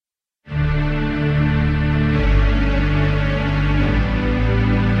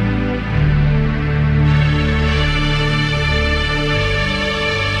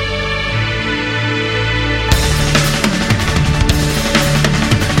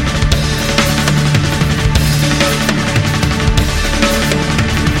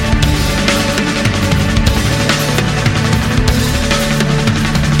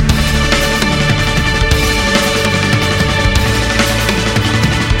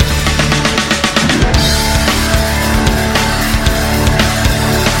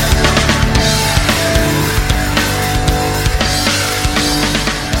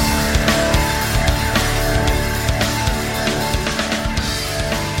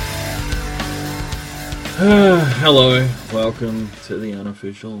Hello, welcome to the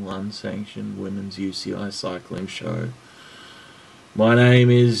unofficial, unsanctioned women's UCI cycling show. My name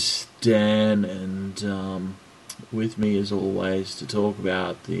is Dan, and with me, as always, to talk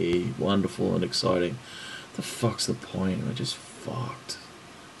about the wonderful and exciting. The fuck's the point? We're just fucked.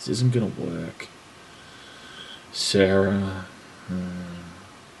 This isn't gonna work. Sarah.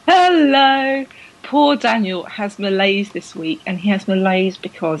 Hello! Poor Daniel has malaise this week, and he has malaise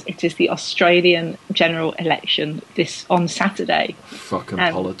because it is the Australian general election on Saturday. Fucking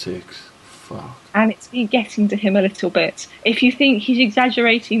politics. Fuck. And it's been getting to him a little bit. If you think he's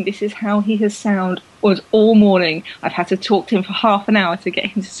exaggerating, this is how he has sounded all morning. I've had to talk to him for half an hour to get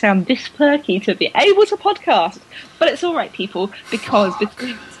him to sound this perky to be able to podcast. But it's all right, people, because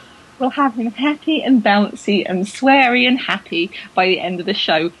we'll have him happy and bouncy and sweary and happy by the end of the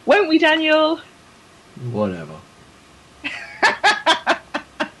show. Won't we, Daniel? Whatever.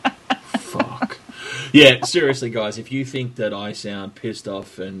 Fuck. Yeah, seriously, guys, if you think that I sound pissed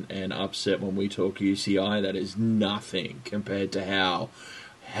off and upset when we talk UCI, that is nothing compared to how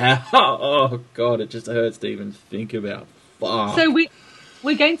oh god, it just hurts to even think about. Fuck. So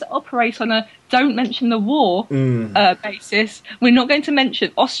we're going to operate on a don't mention the war basis. We're not going to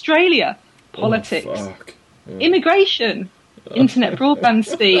mention Australia, politics, immigration, internet broadband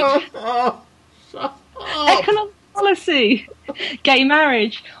speed, economic policy, gay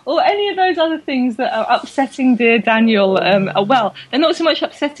marriage, or any of those other things that are upsetting dear Daniel. Well, they're not so much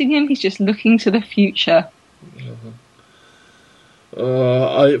upsetting him, he's just looking to the future.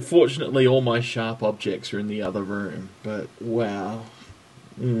 Fortunately, all my sharp objects are in the other room, but wow.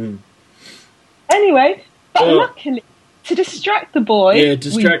 Anyway, but luckily, to distract the boy... Yeah,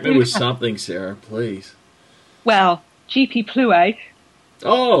 distract me with something, Sarah, please. Well, GP Plouay.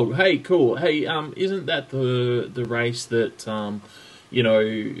 Oh, hey, cool. Hey, isn't that the race that,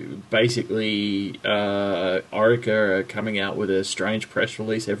 basically Orica are coming out with a strange press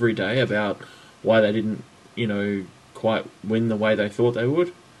release every day about why they didn't, quite win the way they thought they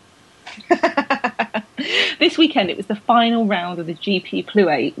would? This weekend it was the final round of the GP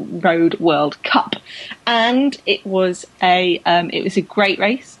Plouay Road World Cup, and it was a great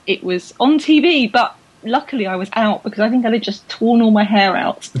race. It was on TV, but luckily I was out because I think I'd have just torn all my hair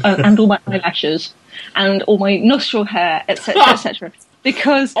out and all my eyelashes and all my nostril hair, etc., etc.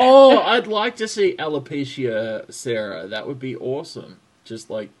 Because I'd like to see alopecia, Sarah. That would be awesome. Just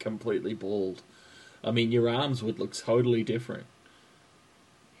like completely bald. I mean, your arms would look totally different.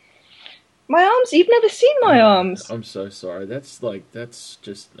 My arms? You've never seen my arms. I'm so sorry. That's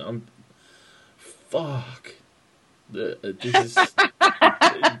just... Fuck. This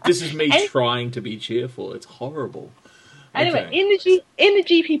is me trying to be cheerful. It's horrible. Anyway, in the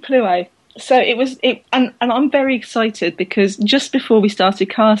GP Plouay, so and I'm very excited because just before we started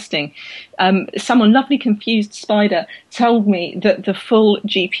casting, someone lovely confused Spider told me that the full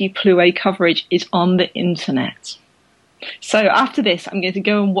GP Plouay coverage is on the internet. So after this, I'm going to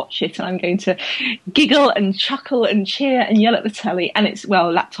go and watch it, and I'm going to giggle and chuckle and cheer and yell at the telly, and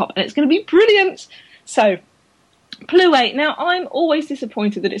laptop, and it's going to be brilliant. So, Plouay. Now, I'm always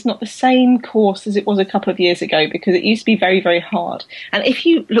disappointed that it's not the same course as it was a couple of years ago, because it used to be very, very hard. And if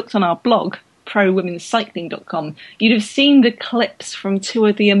you looked on our blog, prowomenscycling.com, you'd have seen the clips from two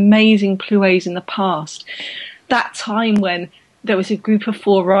of the amazing Plouays in the past. That time when there was a group of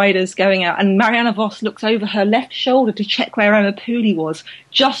 4 riders going out, and Marianne Vos looked over her left shoulder to check where Emma Pooley was,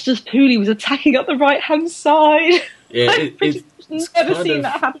 just as Pooley was attacking up the right-hand side. Yeah, I've never seen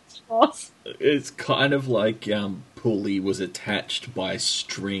that happen to Vos. It's kind of like Pooley was attached by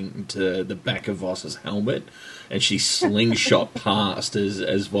string to the back of Vos's helmet, and she slingshot past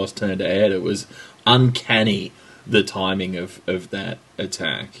as Vos turned ahead. It was uncanny, the timing of that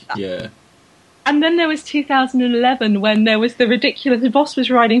attack. Yeah. And then there was 2011 when there was the ridiculous... Vos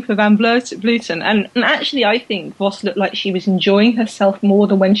was riding for Van Vleuten, and actually I think Vos looked like she was enjoying herself more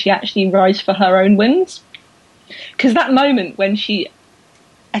than when she actually rides for her own wins. Because that moment when she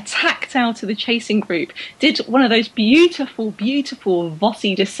attacked out of the chasing group, did one of those beautiful, beautiful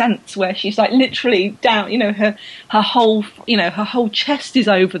Vossy descents where she's like literally down, her whole chest is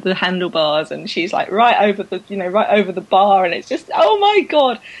over the handlebars, and she's like right over the bar, and it's just, oh my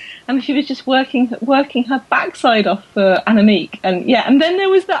God. And she was just working her backside off for Annemiek. And then there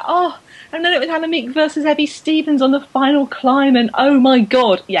was that, and then it was Annemiek versus Evie Stevens on the final climb, and oh my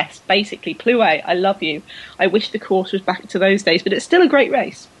God, yes, basically, Plouay, I love you. I wish the course was back to those days, but it's still a great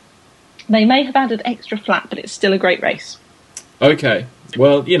race. They may have added extra flat, but it's still a great race. Okay.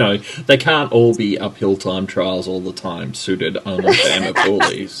 Well, they can't all be uphill time trials all the time, suited only to Emma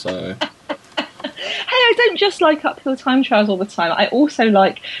Pooley, so... Hey, I don't just like uphill time trials all the time. I also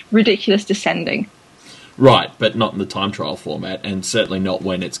like ridiculous descending. Right, but not in the time trial format, and certainly not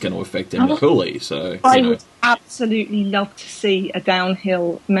when it's going to affect Emma Cooley. So I would absolutely love to see a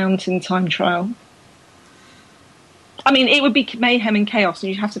downhill mountain time trial. I mean, it would be mayhem and chaos, and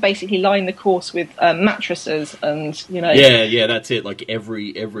you'd have to basically line the course with mattresses and, you know... Yeah, that's it. Like,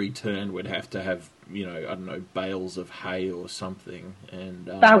 every turn would have to have, you know, I don't know, bales of hay or something. And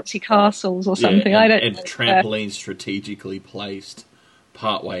bouncy castles or something, I don't know. And trampolines strategically placed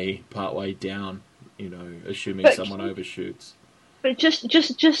partway down, you know, assuming someone overshoots. But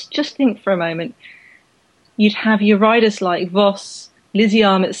just think for a moment. You'd have your riders like Voss, Lizzie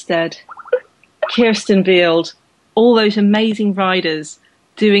Armitstead, Kirsten Wild... all those amazing riders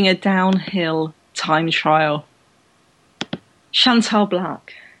doing a downhill time trial. Chantal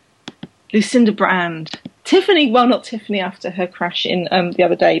Black, Lucinda Brand, Tiffany. Well, not Tiffany after her crash in the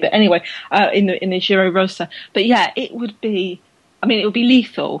other day, but anyway, in the Giro Rosa. But yeah, it would be. I mean, it would be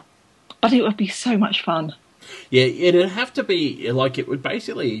lethal, but it would be so much fun. Yeah, it'd have to be like it would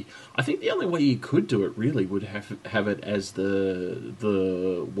basically. I think the only way you could do it really would have it as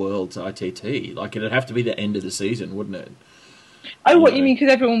the world's ITT. Like it'd have to be the end of the season, wouldn't it? Oh, what you mean?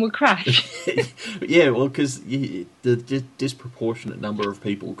 Because everyone would crash? Yeah, well, because the disproportionate number of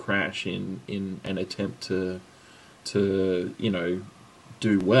people crash in an attempt to you know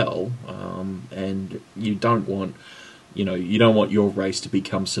do well, and you don't want. You know, you don't want your race to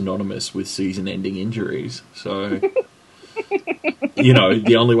become synonymous with season-ending injuries. So, you know,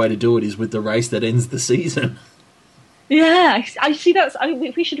 the only way to do it is with the race that ends the season. Yeah, I see.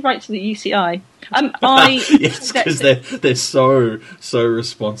 We should write to the UCI. Yes, because they're so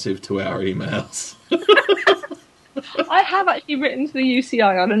responsive to our emails. I have actually written to the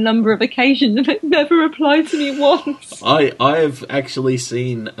UCI on a number of occasions and it never replied to me once. I have actually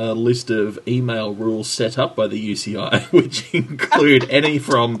seen a list of email rules set up by the UCI, which include any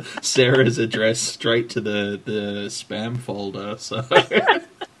from Sarah's address straight to the spam folder. So, well,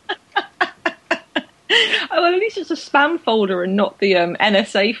 at least it's a spam folder and not the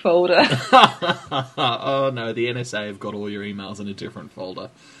NSA folder. Oh no, the NSA have got all your emails in a different folder.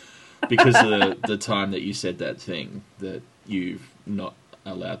 Because of the time that you said that thing that you've not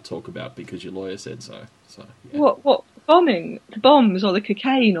allowed to talk about because your lawyer said so. So yeah. What bombing? The bombs or the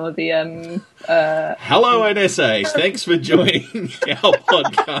cocaine or the Hello NSA, thanks for joining our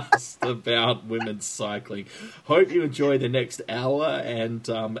podcast about women's cycling. Hope you enjoy the next hour and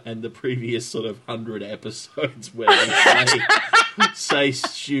the previous sort of 100 episodes where we say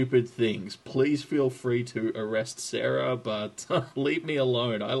stupid things. Please feel free to arrest Sarah, but leave me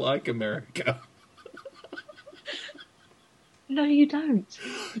alone. I like America. No, you don't.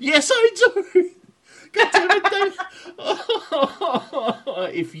 Yes, I do. God damn it,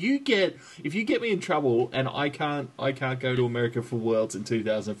 if you get me in trouble and I can't go to America for Worlds in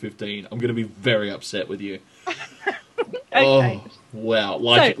 2015, I'm going to be very upset with you. Okay. Oh, wow.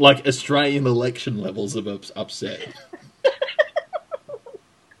 Like Australian election levels of upset.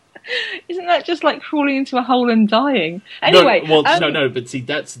 Isn't that just like crawling into a hole and dying? Anyway, no, but see,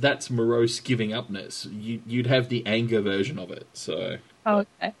 that's morose giving upness. You'd have the anger version of it, so... Oh,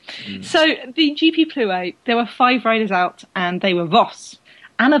 okay. So the GP Plouay, there were 5 riders out, and they were Voss,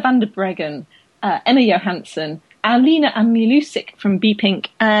 Anna van der Breggen, Emma Johansson, Alina Milusik from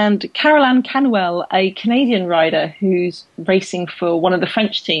B-Pink, and Caroline Canuel, a Canadian rider who's racing for one of the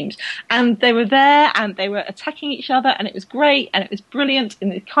French teams. And they were there, and they were attacking each other, and it was great, and it was brilliant in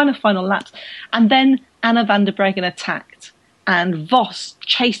the kind of final laps. And then Anna van der Breggen attacked. And Voss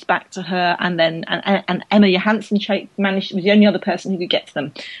chased back to her, and then and Emma Johansson was the only other person who could get to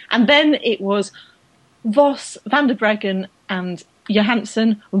them. And then it was Voss, van der Breggen, and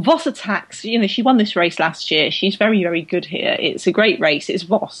Johansson. Voss attacks. You know, she won this race last year. She's very, very good here. It's a great race. It's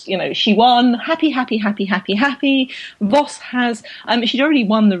Voss. You know, she won. Happy. Voss has. She'd already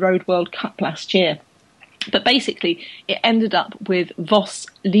won the Road World Cup last year. But basically, it ended up with Voss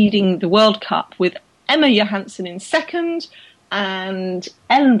leading the World Cup with Emma Johansson in second, and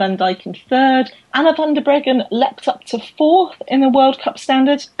Ellen van Dijk in third. Anna van der Breggen leapt up to fourth in the World Cup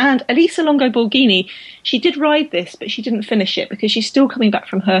standard. And Elisa Longo Borghini, she did ride this, but she didn't finish it because she's still coming back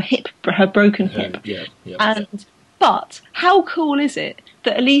from her broken hip. But how cool is it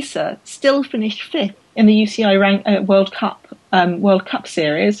that Elisa still finished fifth in the UCI World Cup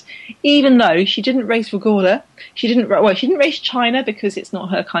series, even though she didn't race for Gorda. She didn't race China because it's not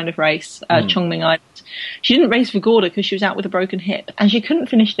her kind of race, Chongming Island. She didn't race for Gorda because she was out with a broken hip, and she couldn't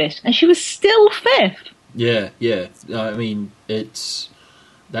finish this, and she was still fifth. Yeah. I mean, that's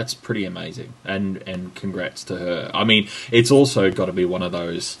pretty amazing, and congrats to her. I mean, it's also got to be one of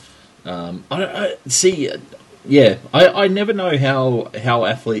those. I never know how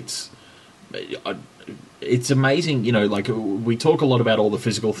athletes it's amazing, like we talk a lot about all the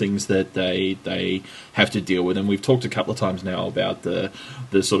physical things that they have to deal with, and we've talked a couple of times now about the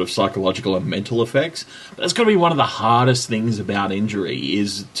sort of psychological and mental effects. But it's got to be one of the hardest things about injury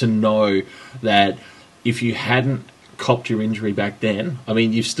is to know that if you hadn't copped your injury back then, I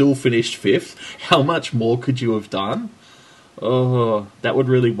mean, you've still finished fifth. How much more could you have done? Oh, that would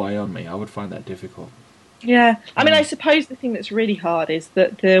really weigh on me. I would find that difficult. Yeah, I mean, I suppose the thing that's really hard is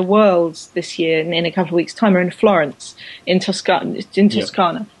that the Worlds this year, in a couple of weeks' time, are in Florence, in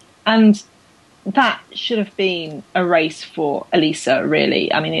Toscana, and that should have been a race for Elisa.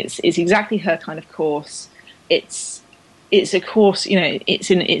 Really, I mean, it's exactly her kind of course. It's a course,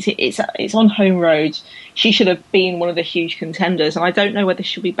 it's on home road. She should have been one of the huge contenders, and I don't know whether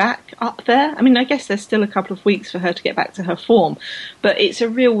she'll be back up there. I mean, I guess there's still a couple of weeks for her to get back to her form, but it's a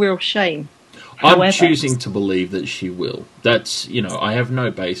real shame. However, I'm choosing to believe that she will. That's, I have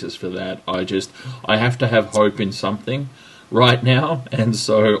no basis for that. I have to have hope in something right now, and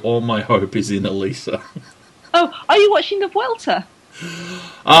so all my hope is in Elisa. Oh, are you watching the Vuelta?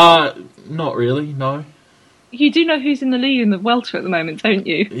 Not really, no. You do know who's in the lead in the Vuelta at the moment, don't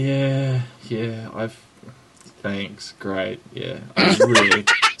you? Yeah, thanks, great, yeah. I really...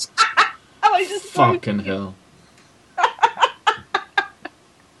 I just fucking hell.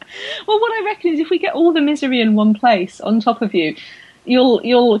 Well, what I reckon is if we get all the misery in one place on top of you, you'll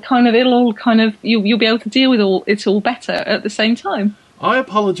be able to deal with it all better at the same time. I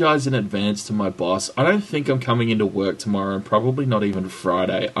apologise in advance to my boss. I don't think I'm coming into work tomorrow, and probably not even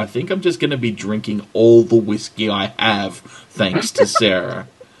Friday. I think I'm just going to be drinking all the whiskey I have, thanks to Sarah.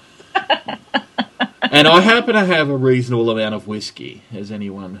 And I happen to have a reasonable amount of whiskey, as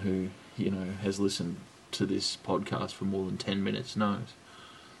anyone who, has listened to this podcast for more than 10 minutes knows.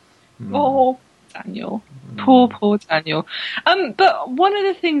 Oh, Daniel. Poor Daniel. But one of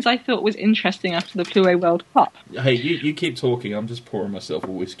the things I thought was interesting after the Plouay World Cup... Hey, you keep talking. I'm just pouring myself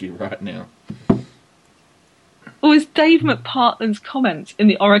a whiskey right now. Was Dave McPartland's comments in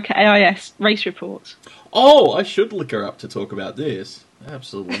the Orica AIS race report. Oh, I should look her up to talk about this.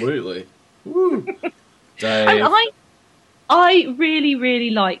 Absolutely. Woo. Dave. And I really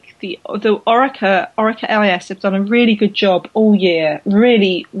like the Orica AIS have done a really good job all year,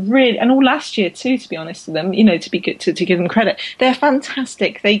 really, and all last year too, to be honest with them, to be good, to give them credit. They're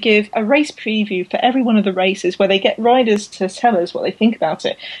fantastic. They give a race preview for every one of the races where they get riders to tell us what they think about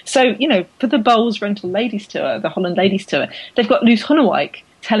it. So, for the Bowles Rental Ladies Tour, the Holland Ladies Tour, they've got Loes Groenewijk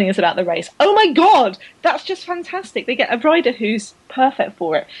telling us about the race. Oh my God, that's just fantastic. They get a rider who's perfect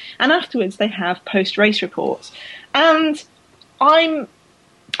for it. And afterwards they have post-race reports. And I'm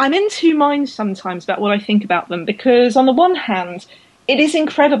in two minds sometimes about what I think about them, because on the one hand, it is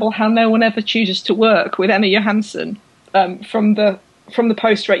incredible how no one ever chooses to work with Emma Johansson from the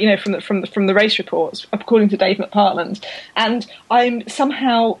post-race, from the race reports, according to Dave McPartland. And I'm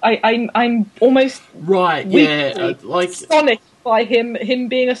somehow I'm almost astonished by him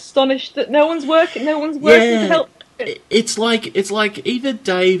being astonished that no one's working to help. It's like either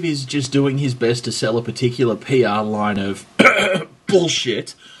Dave is just doing his best to sell a particular PR line of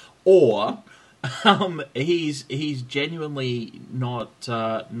bullshit, or he's genuinely not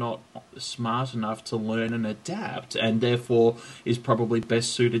smart enough to learn and adapt, and therefore is probably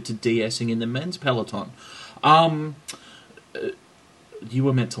best suited to de-essing in the men's peloton. You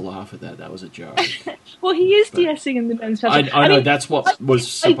were meant to laugh at that. That was a joke. Well, he is de-essing in the men's peloton. I know that's what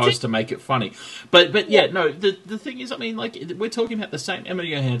was supposed to make it funny. But yeah, no, the thing is, I mean, like, we're talking about the same Emma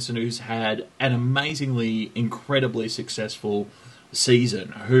Johansson who's had an amazingly, incredibly successful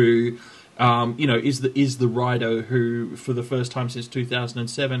season, who, is the rider who, for the first time since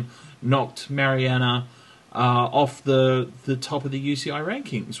 2007, knocked Mariana off the top of the UCI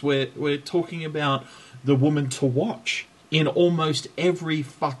rankings. We're talking about the woman to watch in almost every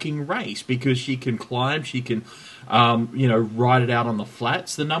fucking race, because she can climb, she can, ride it out on the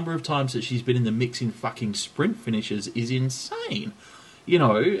flats. The number of times that she's been in the mix in fucking sprint finishes is insane.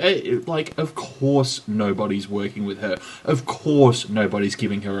 Of course nobody's working with her. Of course nobody's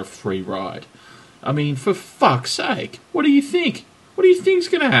giving her a free ride. I mean, for fuck's sake, what do you think? What do you think's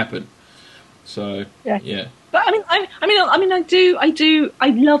going to happen? So, yeah. But I love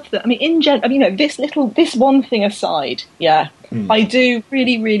that. I mean, in general, this one thing aside, I do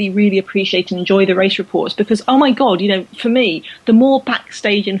really, really, really appreciate and enjoy the race reports, because, oh my God, for me, the more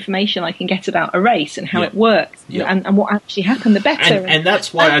backstage information I can get about a race and how it works and what actually happened, the better. And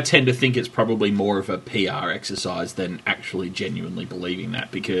that's why I tend to think it's probably more of a PR exercise than actually genuinely believing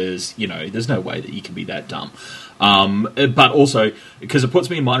that, because, there's no way that you can be that dumb. But also, because it puts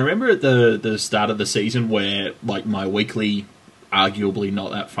me in mind, remember at the start of the season where, like, my weekly arguably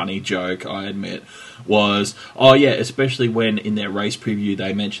not that funny joke, I admit, was, oh yeah, especially when in their race preview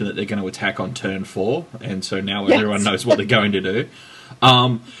they mentioned that they're going to attack on turn 4, and so now everyone knows what they're going to do.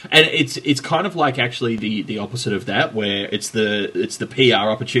 And it's kind of like actually the opposite of that, where it's the PR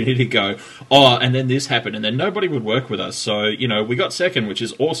opportunity to go, oh, and then this happened, and then nobody would work with us, so, you know, we got second, which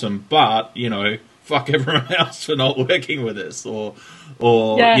is awesome, but, you know, fuck everyone else for not working with us, or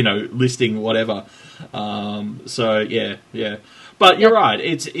you know, listing whatever. So yeah. But you're right.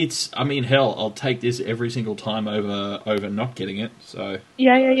 It's. I mean, hell, I'll take this every single time over not getting it. So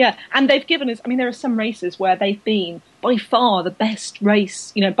yeah. And they've given us. I mean, there are some races where they've been by far the best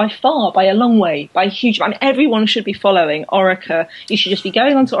race. You know, by far, by a long way, by a huge. I mean, everyone should be following Orica. You should just be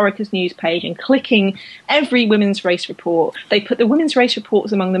going onto Orica's news page and clicking every women's race report. They put the women's race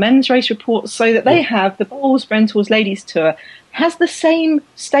reports among the men's race reports so that they have the Bowls Rentals Ladies Tour has the same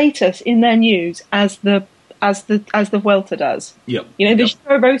status in their news as the Vuelta does. Yep. You know, the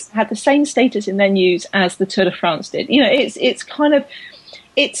Giro Rosa had the same status in their news as the Tour de France did. You know, it's kind of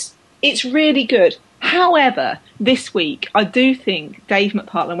it's really good. However, this week I do think Dave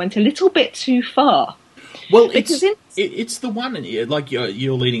McPartland went a little bit too far. Well, it's the one, like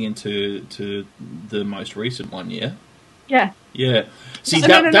you're leading into the most recent one, yeah. Yeah. Yeah. See,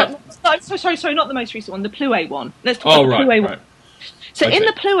 sorry, not the most recent one, the Plouay one. Let's talk about the Plouay one. So in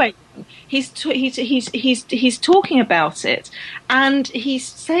the Plouay one, he's talking about it, and he's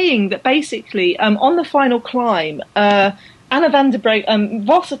saying that basically on the final climb, Anna van der Breggen,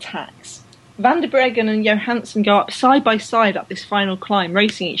 Vos attacks. Van der Breggen and Johansson go up side by side up this final climb,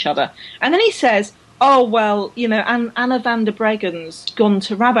 racing each other, and then he says, "Oh well, you know, Anna van der Breggen's gone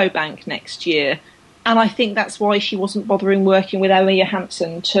to Rabobank next year." And I think that's why she wasn't bothering working with Emma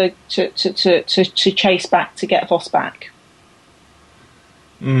Johansson to chase back, to get Vos back.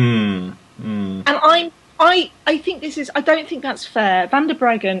 And I think this is. I don't think that's fair. Van der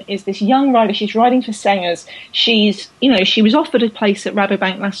Breggen is this young rider. She's riding for Sengers. She was offered a place at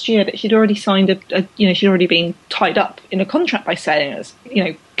Rabobank last year, but she'd already signed she'd already been tied up in a contract by Sengers. You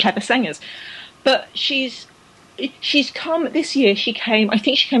know, clever Sengers. But she's come this year. I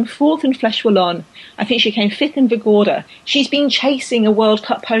think she came 4th in Flèche Wallonne. I think she came 5th in Vigorda. She's been chasing a World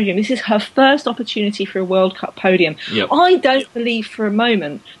Cup podium. This is her first opportunity for a World Cup podium. Yep. I don't believe for a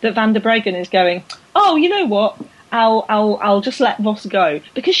moment that Van der Breggen is going, oh, you know what? I'll just let Vos go,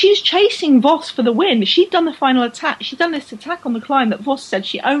 because she's chasing Vos for the win. She'd done the final attack. She'd done this attack on the climb that Vos said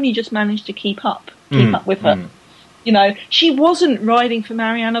she only just managed to keep up with her. You know, she wasn't riding for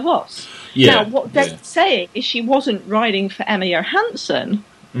Marianne Vos. Yeah, now, what they're saying is she wasn't riding for Emma Johansson,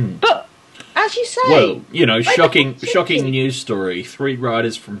 but as you say, well, you know, shocking news story: 3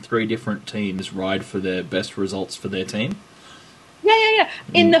 riders from 3 different teams ride for their best results for their team. Yeah.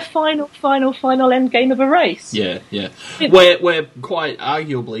 In the final end game of a race. Yeah. Where quite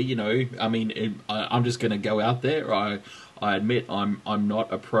arguably, you know, I mean, I'm just going to go out there. I admit I'm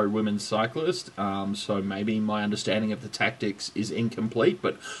not a pro women's cyclist, so maybe my understanding of the tactics is incomplete.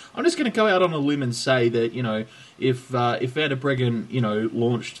 But I'm just going to go out on a limb and say that, you know, if Van der Breggen, you know,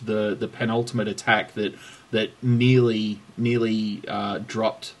 launched the penultimate attack that nearly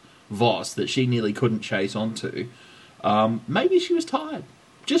dropped Vos, that she nearly couldn't chase onto, maybe she was tired.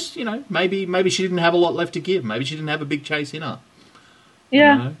 Just, you know, maybe she didn't have a lot left to give. Maybe she didn't have a big chase in her.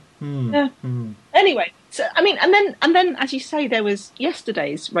 Yeah. You know? Anyway. So, I mean, and then, as you say, there was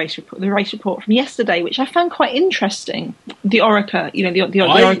yesterday's race report, the race report from yesterday, which I found quite interesting. The Orica, you know, the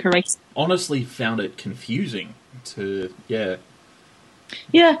Orica race. Honestly, found it confusing yes,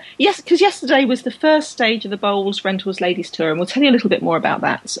 because yesterday was the first stage of the Bowls Rentals Ladies Tour, and we'll tell you a little bit more about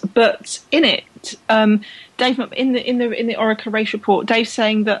that. But in it, Dave, in the Orica race report, Dave's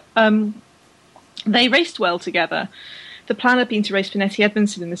saying that they raced well together. The plan had been to race for Nettie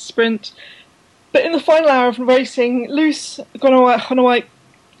Edmondson in the sprint. But in the final hour of racing, Luce Gonaway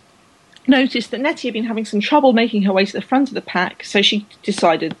noticed that Nettie had been having some trouble making her way to the front of the pack, so she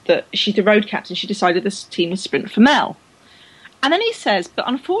decided that she's the road captain. She decided this team would sprint for Mel. And then he says, but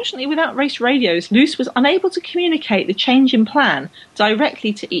unfortunately, without race radios, Luce was unable to communicate the change in plan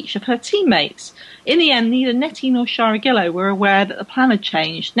directly to each of her teammates. In the end, neither Nettie nor Sharagillo were aware that the plan had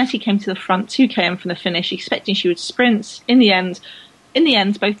changed. Nettie came to the front 2 km from the finish, expecting she would sprint. In the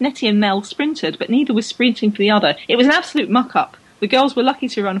end, both Nettie and Mel sprinted, but neither was sprinting for the other. It was an absolute muck-up. The girls were lucky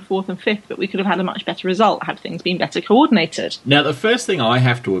to run 4th and 5th, but we could have had a much better result had things been better coordinated. Now, the first thing I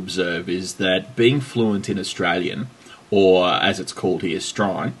have to observe is that being fluent in Australian, or as it's called here,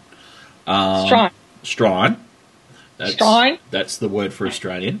 Strine. Strine. That's the word for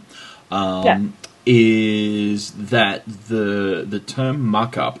Australian. is that the term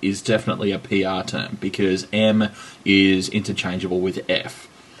muck up is definitely a PR term because M is interchangeable with F.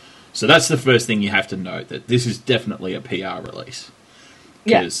 So that's the first thing you have to note, that this is definitely a PR release.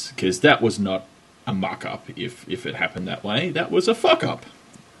 Because that was not a muck up if it happened that way. That was a fuck up.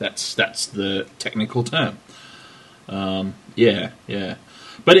 That's the technical term. But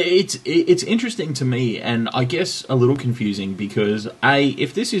it's interesting to me, and I guess a little confusing because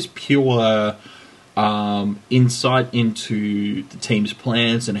if this is pure insight into the team's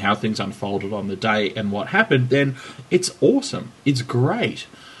plans and how things unfolded on the day and what happened, then it's awesome. It's great.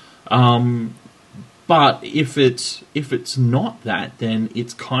 But if it's not that, then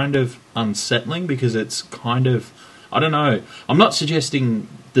it's kind of unsettling because it's kind of, I don't know. I'm not suggesting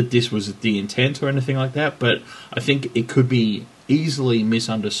that this was the intent or anything like that, but I think it could be easily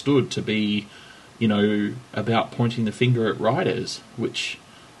misunderstood to be, about pointing the finger at riders, which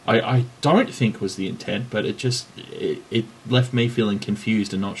I don't think was the intent, but it left me feeling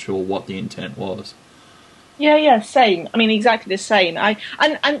confused and not sure what the intent was. Yeah, same. I mean, exactly the same. I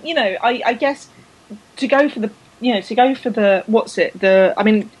guess to go for the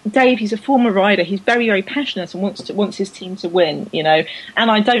Dave, he's a former rider. He's very, very passionate and wants his team to win, and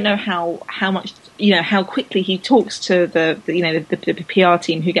I don't know how much, how quickly he talks to the PR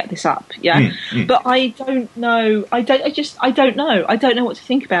team who get this up. Yeah. But I don't know. I don't know. I don't know what to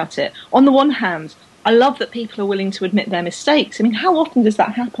think about it. On the one hand, I love that people are willing to admit their mistakes. I mean, how often does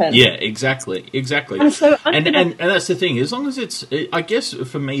that happen? Yeah, exactly. And so, and that's the thing. As long as it's, I guess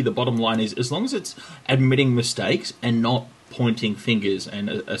for me, the bottom line is, as long as it's admitting mistakes and not pointing fingers and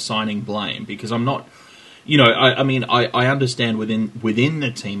assigning blame, because I'm not, I understand within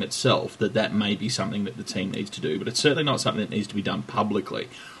the team itself that may be something that the team needs to do, but it's certainly not something that needs to be done publicly.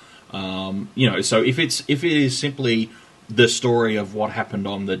 So if it is simply the story of what happened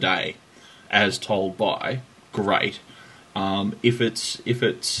on the day, as told by, great. If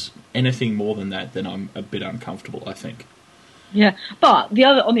it's anything more than that, then I'm a bit uncomfortable, I think. Yeah, but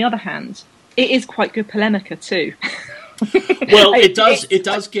on the other hand, it is quite good polemica too. Well, it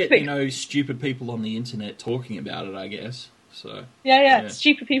does get stupid people on the internet talking about it, I guess. So yeah,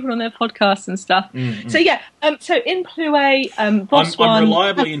 stupid people on their podcasts and stuff. Mm-hmm. So so in Plouay, Voss won.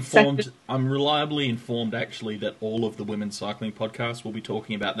 I'm reliably informed actually that all of the women's cycling podcasts will be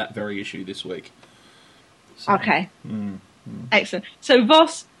talking about that very issue this week. So, okay, excellent. So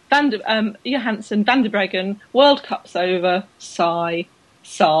Voss, Johansson, Van der Breggen, World Cup's over. Sigh,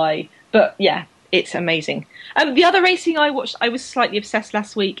 but yeah. It's amazing. The other racing I watched, I was slightly obsessed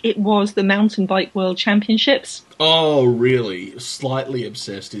last week. It was the Mountain Bike World Championships. Oh, really? Slightly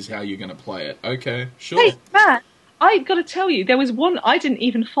obsessed is how you're going to play it. Okay, sure. Hey, Matt, I've got to tell you, there was one, I didn't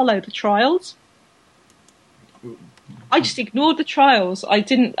even follow the trials. I just ignored the trials. I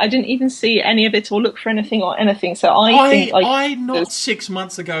didn't even see any of it or look for anything. So I not 6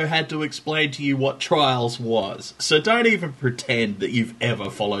 months ago had to explain to you what trials was. So don't even pretend that you've ever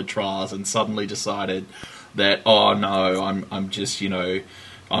followed trials and suddenly decided that, oh no, I'm just,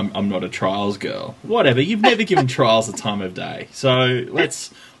 I'm not a trials girl. Whatever. You've never given trials a time of day. So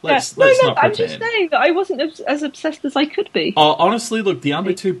let's not pretend. I'm just saying that I wasn't as obsessed as I could be. Honestly, look, the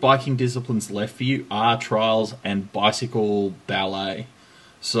only two biking disciplines left for you are trials and bicycle ballet.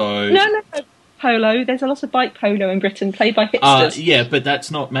 So no, polo. There's a lot of bike polo in Britain played by hipsters. Yeah, but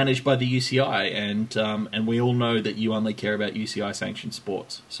that's not managed by the UCI, and we all know that you only care about UCI sanctioned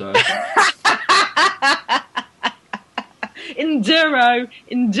sports. So enduro.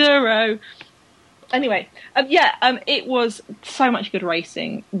 Anyway, it was so much good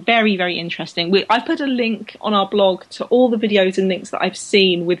racing. Very, very interesting. I put a link on our blog to all the videos and links that I've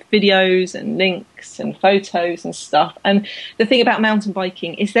seen with videos and links and photos and stuff. And the thing about mountain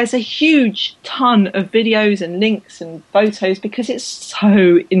biking is there's a huge ton of videos and links and photos because it's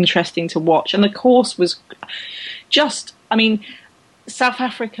so interesting to watch. And the course was just, South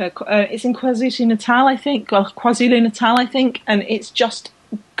Africa, it's in KwaZulu-Natal, I think, and it's just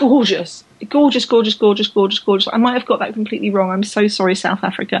gorgeous. Gorgeous. I might have got that completely wrong. I'm so sorry, South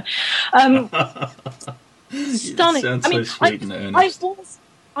Africa. Stunning. Sounds so sweet and earnest.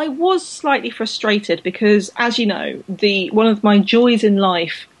 I was slightly frustrated because, as you know, one of my joys in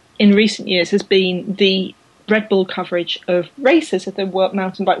life in recent years has been the Red Bull coverage of races, of the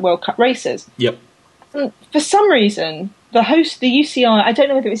Mountain Bike World Cup races. Yep. And for some reason, the UCI, I don't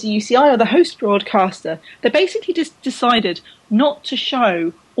know whether it was the UCI or the host broadcaster, they basically just decided not to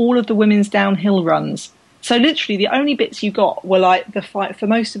show all of the women's downhill runs. So literally the only bits you got were like the fight for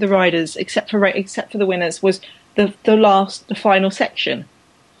most of the riders, except for the winners, was the final section.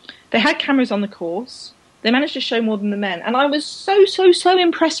 They had cameras on the course, They managed to show more than the men. And I was so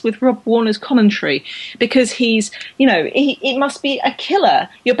impressed with Rob Warner's commentary, because he's, it must be a killer.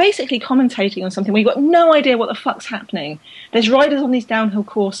 You're basically commentating on something where you've got no idea what the fuck's happening. There's riders on these downhill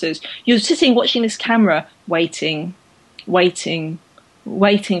courses. You're sitting watching this camera, waiting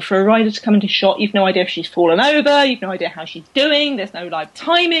for a rider to come into shot. You've no idea if she's fallen over. You've no idea how she's doing. There's no live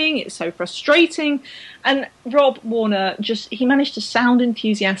timing. It's so frustrating. And Rob Warner he managed to sound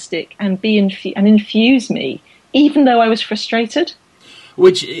enthusiastic and and infuse me, even though I was frustrated.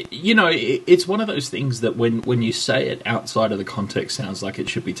 Which, it's one of those things that when you say it outside of the context sounds like it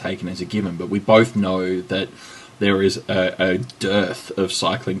should be taken as a given, but we both know that there is a dearth of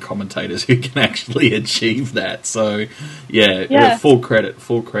cycling commentators who can actually achieve that. So, full credit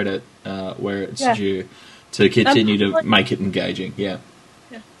where it's due to continue to make it engaging. Yeah.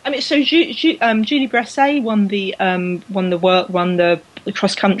 I mean, so Julie Bresset won the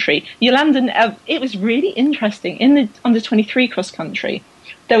cross country. Yolanda, it was really interesting in the under-23 cross country.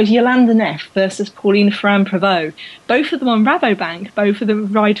 There was Yolanda Neff versus Pauline Ferrand-Prévot. Both of them on Rabobank. Both of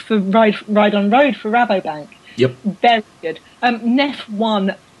them ride on road for Rabobank. Yep. Very good. Neff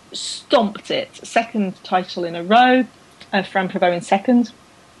won, stomped it. Second title in a row. Ferrand-Prévot in second.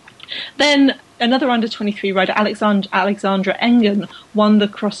 Then another under-23 rider, Alexandra Engen, won the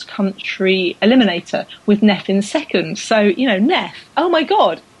cross-country eliminator with Neff in second. So, Neff, oh my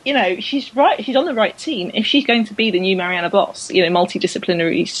God, she's right. She's on the right team. If she's going to be the new Marianne Vos,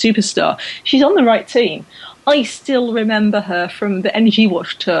 multidisciplinary superstar, she's on the right team. I still remember her from the Energy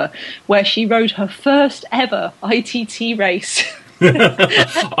Wash Tour, where she rode her first ever ITT race.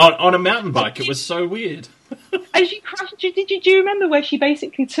 on a mountain bike. It was so weird. And she crashed. Do you remember where she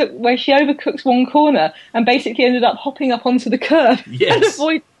overcooked one corner and basically ended up hopping up onto the curb and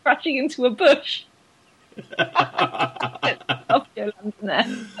avoid crashing into a bush? And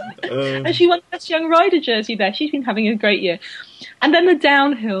she won the Best Young Rider jersey there. She's been having a great year. And then the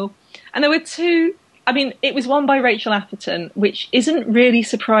downhill, and there were two. I mean, it was won by Rachel Atherton, which isn't really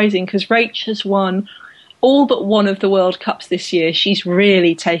surprising because Rach has won all but one of the World Cups this year. She's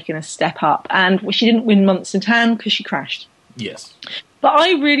really taken a step up, and she didn't win Mont-Saint-Anne because she crashed. Yes. But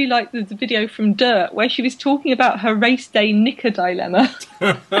I really liked the video from Dirt where she was talking about her race day knicker dilemma.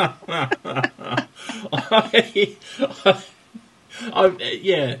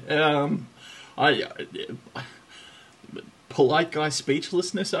 Polite guy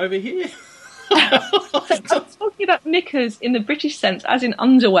speechlessness over here. I'm talking about knickers in the British sense, as in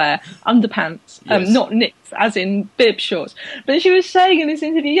underwear, underpants, not knicks, as in bib shorts. But she was saying in this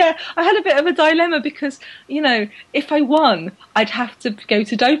interview, I had a bit of a dilemma because, if I won, I'd have to go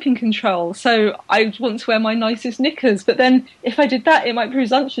to doping control. So I'd want to wear my nicest knickers. But then if I did that, it might be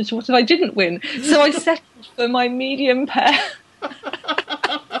presumptuous. What if I didn't win? So I settled for my medium pair.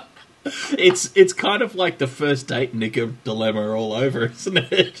 It's kind of like the first date knicker dilemma all over, isn't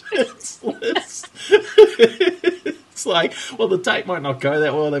it? It's like, well, the date might not go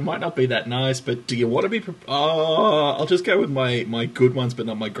that well, they might not be that nice, but do you want to be... I'll just go with my good ones, but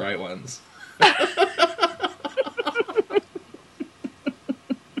not my great ones.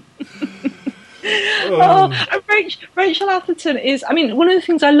 Rachel Atherton is... I mean, one of the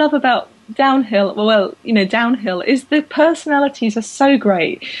things I love about downhill is the personalities are so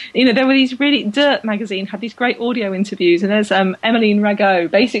great. There were these really... Dirt magazine had these great audio interviews, and there's Emmeline Ragot.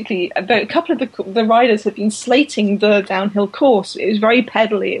 Basically, a couple of the riders had been slating the downhill course. It was very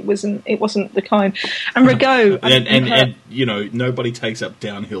pedally. It wasn't the kind. And Ragot... and nobody takes up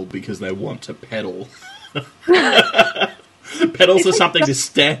downhill because they want to pedal. Pedals are something to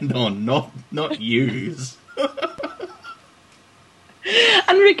stand on, not use.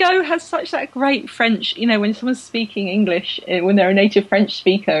 And Rigaud has such that great French, when someone's speaking English, when they're a native French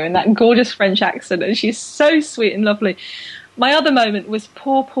speaker, and that gorgeous French accent, and she's so sweet and lovely. My other moment was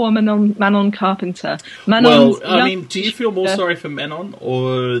poor Manon Carpenter. Do you feel more sorry for Manon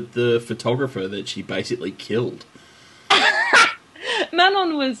or the photographer that she basically killed?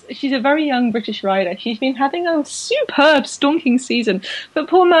 Manon she's a very young British rider. She's been having a superb stonking season. But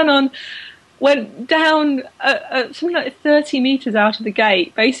poor Manon went down something like 30 metres out of the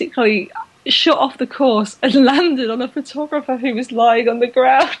gate, basically shot off the course and landed on a photographer who was lying on the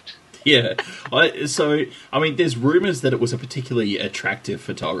ground. Yeah. There's rumours that it was a particularly attractive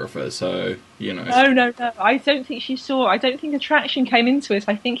photographer, so, No. I don't think she saw... I don't think attraction came into it.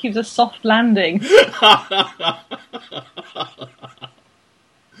 I think he was a soft landing.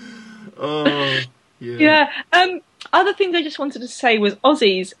 Oh, yeah. Other things I just wanted to say was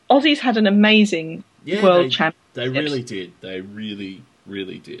Aussies. Aussies had an amazing world championship. They really did. They really,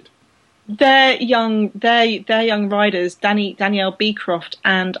 really did. Their young riders, Danielle Beecroft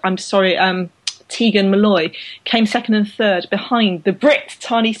and I'm sorry, Tegan Malloy, came second and third behind the Brit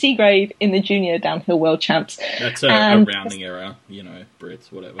Tani Seagrave in the junior downhill world champs. That's a rounding error,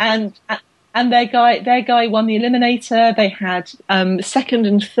 Brits, whatever. And their guy won the eliminator. They had second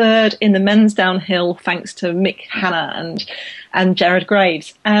and third in the men's downhill, thanks to Mick Hanna and Jared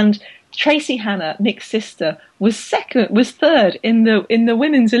Graves. And Tracy Hanna, Mick's sister, was third in the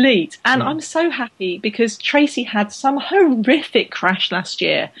women's elite. And I'm so happy because Tracy had some horrific crash last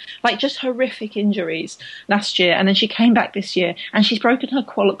year, like just horrific injuries last year. And then she came back this year and she's broken her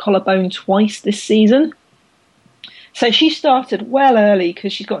collarbone twice this season. So she started well early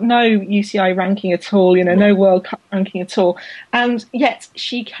because she's got no UCI ranking at all, no World Cup ranking at all. And yet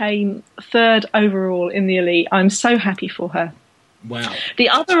she came third overall in the elite. I'm so happy for her. Wow. The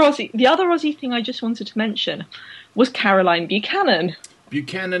other Aussie thing I just wanted to mention was Caroline Buchanan.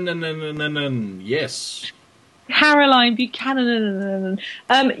 Yes. Caroline Buchanan.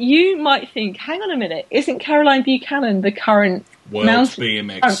 You might think, hang on a minute, isn't Caroline Buchanan the current World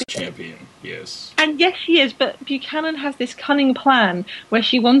BMX champion? Yes. And yes, she is, but Buchanan has this cunning plan where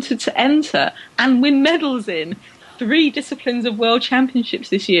she wanted to enter and win medals in 3 disciplines of world championships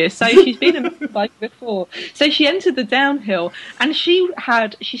this year. So she's been a mountain biker before. So she entered the downhill and she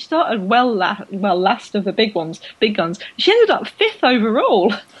started last of the big guns. She ended up 5th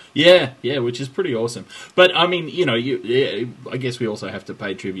overall. Yeah, which is pretty awesome. But I mean, I guess we also have to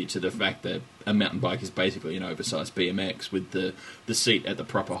pay tribute to the fact that a mountain bike is basically an oversized BMX with the seat at the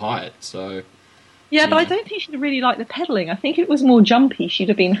proper height. So yeah, but I don't think she'd really like the pedalling. I think it was more jumpy. She'd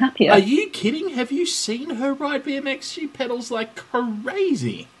have been happier. Are you kidding? Have you seen her ride BMX? She pedals like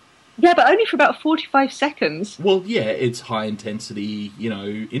crazy. Yeah, but only for about 45 seconds. Well, yeah, it's high intensity,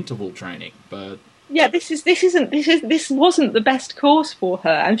 interval training, but yeah, this wasn't the best course for her,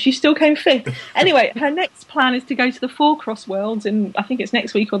 and she still came 5th. Anyway, her next plan is to go to the 4-cross worlds in, I think it's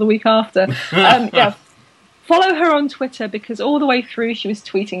next week or the week after. Yeah. Follow her on Twitter because all the way through she was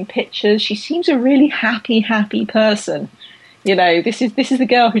tweeting pictures. She seems a really happy person. This is the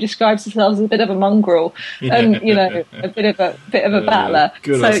girl who describes herself as a bit of a mongrel and a bit of a battler.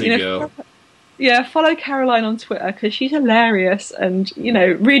 Good Aussie girl. Yeah, follow Caroline on Twitter because she's hilarious and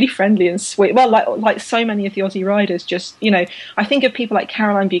really friendly and sweet. Well, like so many of the Aussie riders, just I think of people like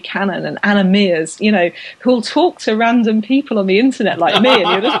Caroline Buchanan and Anna Mears, who'll talk to random people on the internet like me, and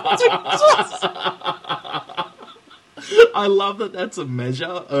you're just. I love that that's a measure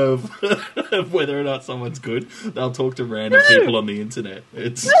of whether or not someone's good. They'll talk to random people on the internet.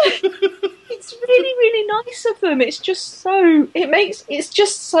 It's really, really nice of them. It's just so. If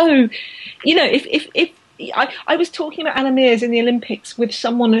I was talking about Anna Mears in the Olympics with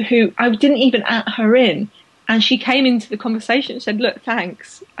someone who I didn't even at her in, and she came into the conversation and said, "Look,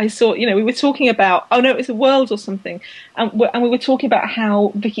 thanks. I saw, we were talking about, it was a World or something, and we were talking about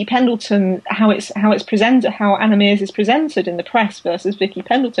how Vicky Pendleton, how it's presented, how Anna Mears is presented in the press versus Vicky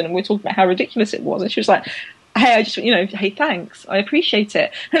Pendleton, and we were talking about how ridiculous it was." And she was like, "Hey, I just, hey, thanks. I appreciate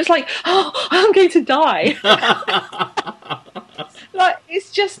it." And it was like, "Oh, I'm going to die." Like,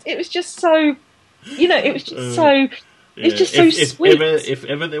 it was just so, it's just so sweet. If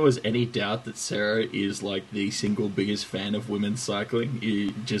ever there was any doubt that Sarah is like the single biggest fan of women's cycling,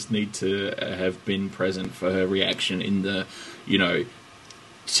 you just need to have been present for her reaction in the,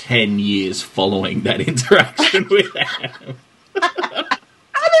 10 years following that interaction with Adam.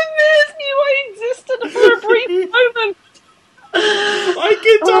 Anna Mears knew I existed for a brief moment. I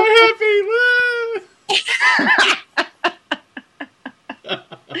can die happy.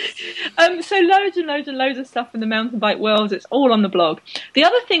 So loads of stuff in the mountain bike world. It's all on the blog. The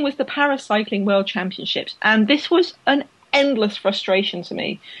other thing was the Paracycling World Championships, and this was an endless frustration to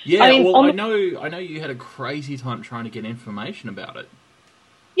me. Yeah, I know you had a crazy time trying to get information about it.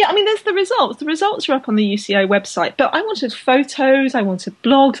 Yeah, I mean, there's the results. The results are up on the UCI website, but I wanted photos, I wanted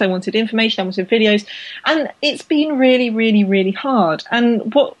blogs, I wanted information, I wanted videos, and it's been really, really, really hard.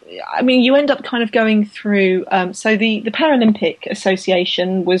 And you end up kind of going through. So the Paralympic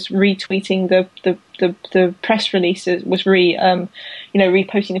Association was retweeting the press releases, was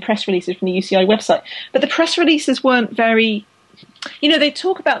reposting the press releases from the UCI website, but the press releases weren't very. They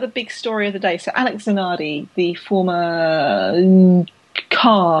talk about the big story of the day. So Alex Zanardi, the former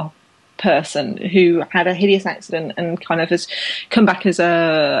car person who had a hideous accident and kind of has come back as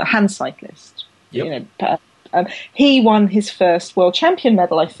a hand cyclist. Yep. He won his first world champion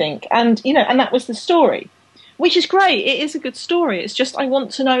medal, I think, and that was the story, which is great. It is a good story. It's just I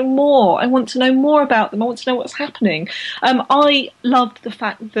want to know more. I want to know more about them. I want to know what's happening. I loved the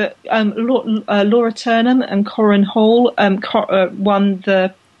fact that Laura Turnham and Corin Hall won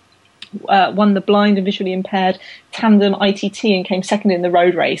the won the blind and visually impaired tandem ITT and came second in the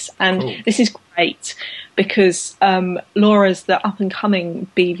road race. And Cool. this is great because Laura's the up and coming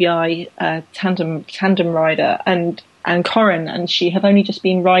BVI tandem rider, and Corin and she have only just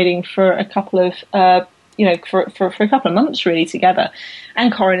been riding for a couple of for a couple of months really together.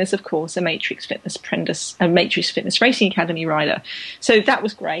 And Corin is of course a Matrix Fitness apprentice, a Matrix Fitness Racing Academy rider. So that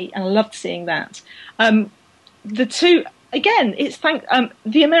was great, and I loved seeing that. The two, again, it's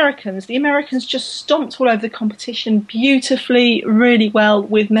the Americans. The Americans just stomped all over the competition beautifully, really well,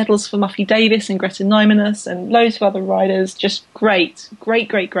 with medals for Muffy Davis and Greta Nymanis and loads of other riders. Just great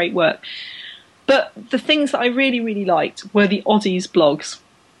work. But the things that I really, really liked were the Aussies blogs.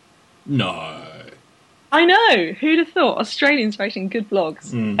 No. I know. Who'd have thought Australians writing good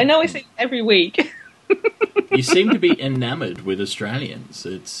blogs? I know I say it every week. You seem to be enamoured with Australians.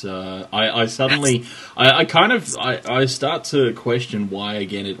 It's I start to question why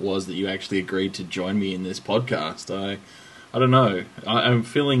again it was that you actually agreed to join me in this podcast. I don't know. I'm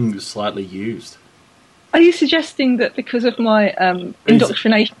feeling slightly used. Are you suggesting that because of my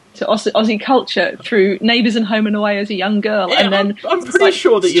indoctrination to Aussie culture through Neighbours and Home and Away as a young girl, Yeah, and then I'm pretty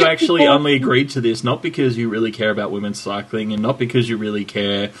sure that you actually only agreed to this not because you really care about women's cycling and not because you really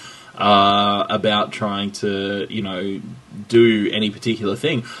care about trying to, do any particular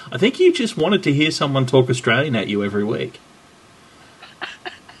thing. I think you just wanted to hear someone talk Australian at you every week.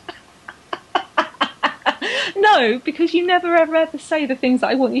 No, because you never ever say the things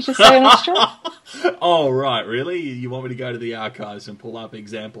that I want you to say in Australia. Oh, right, really? You want me to go to the archives and pull up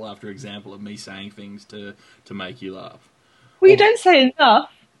example after example of me saying things to make you laugh? Well, you don't say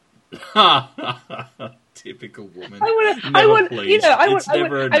enough. Typical woman.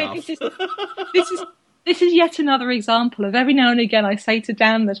 This is yet another example of every now and again I say to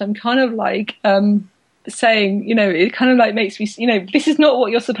Dan that I'm kind of like saying, it kind of like makes me, this is not what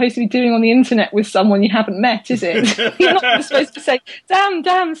you're supposed to be doing on the internet with someone you haven't met, is it? You're not supposed to say,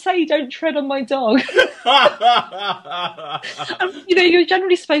 damn, say don't tread on my dog. You're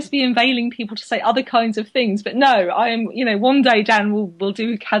generally supposed to be unveiling people to say other kinds of things, but no, I am, one day Dan will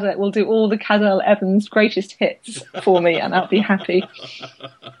do all the Cadel Evans greatest hits for me, and I'll be happy.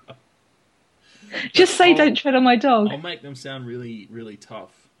 Just say don't tread on my dog. I'll make them sound really, really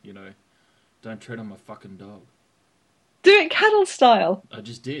tough, Don't tread on my fucking dog. Do it Cadel style. I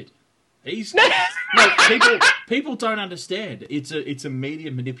just did. People don't understand. It's a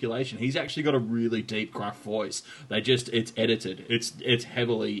media manipulation. He's actually got a really deep, gruff voice. It's edited. It's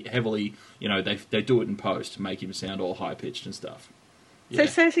heavily. They do it in post to make him sound all high pitched and stuff. Yeah. So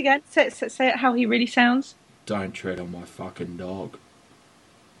say it again. Say it how he really sounds. Don't tread on my fucking dog.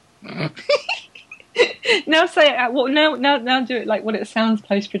 Now say it. Now do it like what it sounds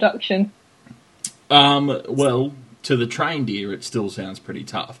post production. Well, to the trained ear, it still sounds pretty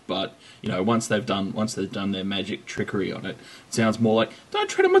tough. But once they've done their magic trickery on it, it sounds more like "Don't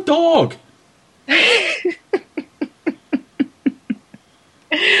tread on my dog."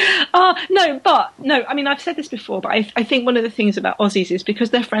 No. I mean, I've said this before, but I think one of the things about Aussies is because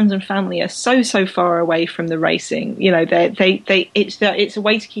their friends and family are so far away from the racing. It's a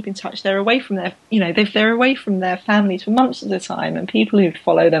way to keep in touch. They're away from their, they're away from their families for months at a time, and people who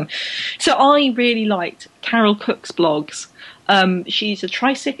follow them. So I really liked Carol Cook's blogs. She's a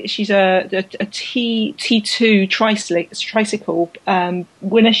tricycle. She's a T2 tricycle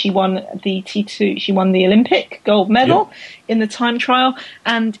winner. She won the T2. She won the Olympic gold medal in the time trial,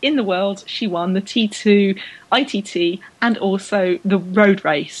 and in the world she won the T2 ITT and also the road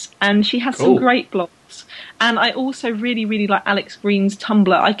race. And she has some great blogs. And I also really, really like Alex Green's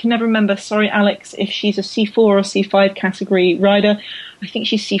Tumblr. I can never remember. Sorry, Alex, if she's a C4 or C5 category rider. I think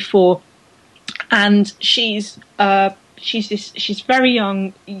she's C4, and she's very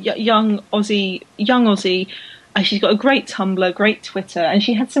young Aussie. She's got a great Tumblr, great Twitter, and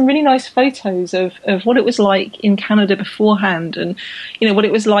she had some really nice photos of what it was like in Canada beforehand, and what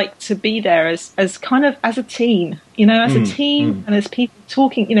it was like to be there as a team, a team, and as people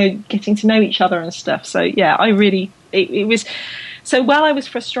talking, getting to know each other and stuff. So yeah, it was. So while I was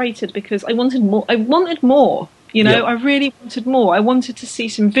frustrated because I wanted more. I really wanted more. I wanted to see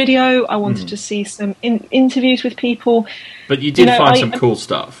some video. I wanted to see some interviews with people. But you did find some cool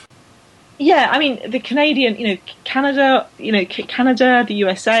stuff. Yeah, I mean the Canadian, Canada, Canada, the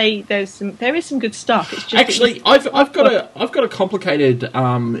USA. There is some good stuff. It's just actually, I've got a complicated,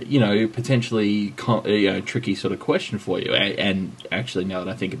 potentially tricky sort of question for you. And actually, now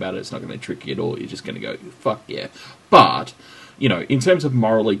that I think about it, it's not going to be tricky at all. You're just going to go, fuck yeah. But in terms of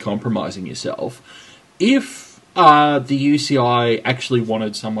morally compromising yourself, if The UCI actually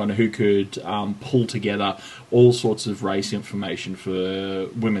wanted someone who could pull together all sorts of race information for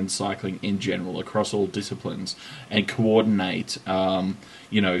women's cycling in general across all disciplines and coordinate,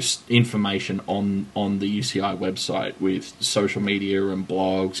 information on the UCI website with social media and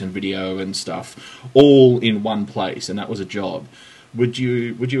blogs and video and stuff, all in one place, and that was a job. Would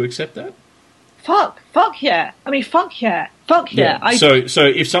you accept that? Fuck yeah. I mean, fuck yeah. So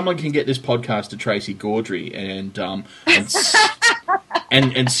if someone can get this podcast to Tracy Gaudry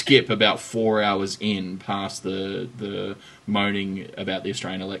and skip about 4 hours in past the moaning about the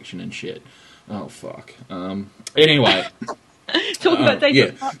Australian election and shit. Oh fuck. Anyway. Talking about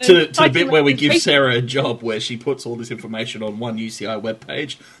to the bit where we give Sarah a job where she puts all this information on one UCI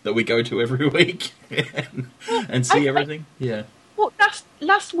webpage that we go to every week and see everything. Yeah. Well,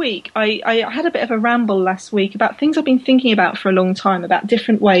 last week, I had a bit of a ramble last week about things I've been thinking about for a long time, about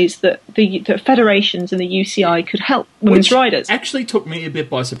different ways that the federations and the UCI could help women's riders. Actually took me a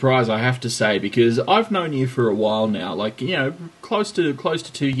bit by surprise, I have to say, because I've known you for a while now, close to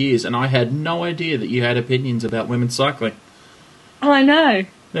 2 years, and I had no idea that you had opinions about women's cycling. I know.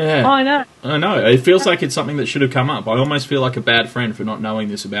 Yeah. I know. It feels like it's something that should have come up. I almost feel like a bad friend for not knowing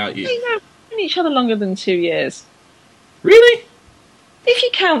this about you. We know each other longer than 2 years. Really? If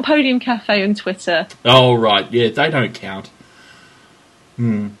you count Podium Cafe and Twitter. Oh, right. Yeah, they don't count.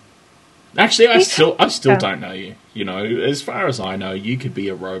 Actually, I still don't know you. You know, as far as I know, you could be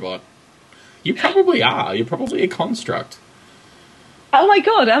a robot. You probably are. You're probably a construct. Oh my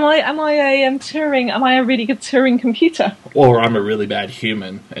god, am I a really good Turing computer? Or I'm a really bad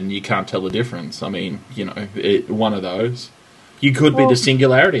human and you can't tell the difference. I mean, one of those. You could be the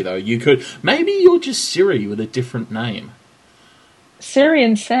singularity, though. You could. Maybe you're just Siri with a different name. Siri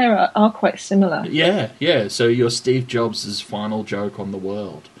and Sarah are quite similar. Yeah. So you're Steve Jobs' final joke on the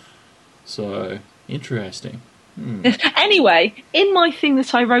world. So, interesting. Anyway, in my thing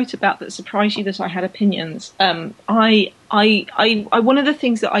that I wrote about that surprised you that I had opinions, I one of the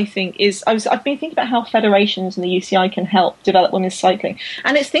things that I think is I've been thinking about how federations and the UCI can help develop women's cycling,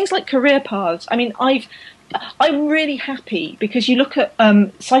 and it's things like career paths. I mean, I'm really happy because you look at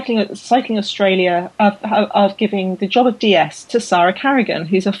Cycling Australia of giving the job of DS to Sarah Carrigan,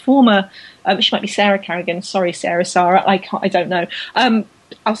 who's a former. She might be Sarah Carrigan. Sorry, Sarah. I don't know.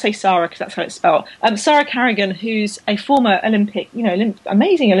 I'll say Sarah because that's how it's spelled. Sarah Carrigan, who's a former Olympic,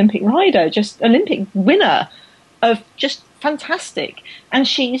 amazing Olympic rider, just Olympic winner of just fantastic. And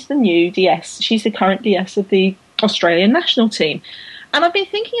she's the new DS. She's the current DS of the Australian national team. And I've been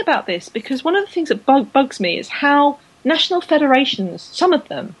thinking about this because one of the things that bugs me is how national federations, some of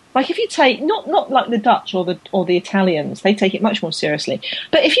them, like if you take not like the Dutch or the Italians, they take it much more seriously.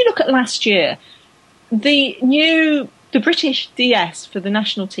 But if you look at last year, the British DS for the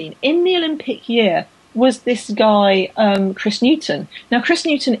national team in the Olympic year was this guy, Chris Newton. Now, Chris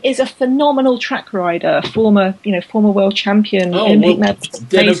Newton is a phenomenal track rider, former world champion.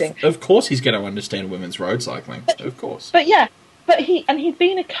 Amazing. Of course, he's going to understand women's road cycling. Of course. But he'd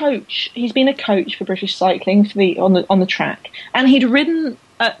been a coach. He's been a coach for British cycling on the track, and he'd ridden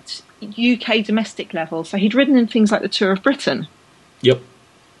at UK domestic level. So he'd ridden in things like the Tour of Britain. Yep.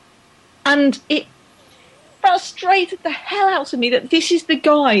 And it frustrated the hell out of me that this is the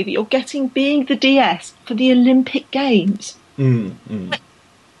guy that you're getting being the DS for the Olympic Games. Like,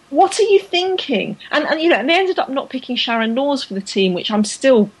 what are you thinking? And they ended up not picking Sharon Laws for the team, which I'm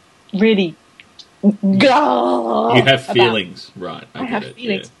still really. You have feelings, right? I have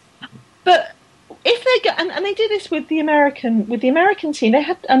feelings, yeah. But if they go, and they did this with the American team, they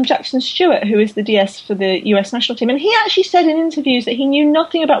had Jackson Stewart, who is the DS for the US national team, and he actually said in interviews that he knew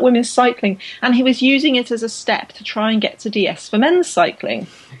nothing about women's cycling, and he was using it as a step to try and get to DS for men's cycling.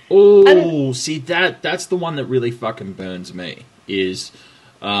 Oh, see that's the one that really fucking burns me. Is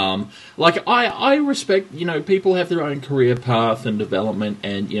I respect, people have their own career path and development,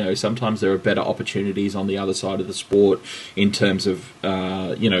 and, sometimes there are better opportunities on the other side of the sport in terms of,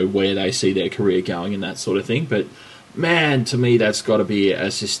 where they see their career going and that sort of thing. But, man, to me, that's got to be a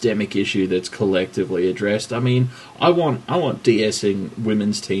systemic issue that's collectively addressed. I mean, I want DSing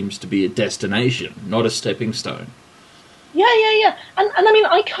women's teams to be a destination, not a stepping stone. Yeah. And I mean,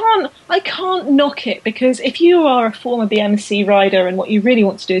 I can't knock it, because if you are a former BMC rider and what you really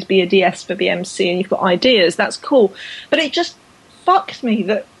want to do is be a DS for BMC and you've got ideas, that's cool. But it just fucks me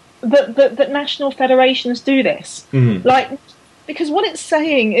that national federations do this. Mm-hmm. Like, because what it's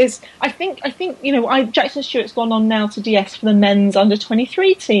saying is, I think Jackson Stewart's gone on now to DS for the men's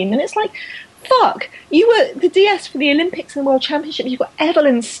under-23 team, and it's like, fuck, you were the DS for the Olympics and World Championship. You've got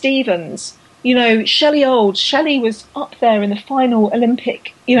Evelyn Stevens. Shelley Old. Shelley was up there in the final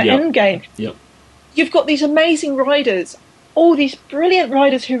Olympic, end game. Yep. you've got these amazing riders, all these brilliant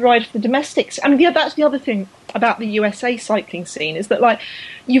riders who ride for the domestics. I mean, yeah, that's the other thing about the USA cycling scene, is that, like,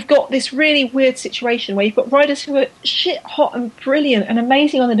 you've got this really weird situation where you've got riders who are shit hot and brilliant and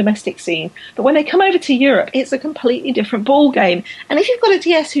amazing on the domestic scene, but when they come over to Europe, it's a completely different ball game. And if you've got a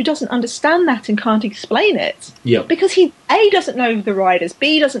DS who doesn't understand that and can't explain it, because he A, doesn't know the riders,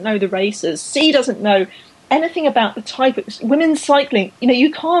 B, doesn't know the racers, C, doesn't know anything about the type of women's cycling. You know, you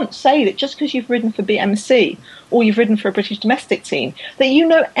can't say that just because you've ridden for BMC or you've ridden for a British domestic team that you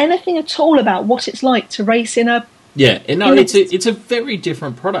know anything at all about what it's like to race in a... Yeah, and no, it's a very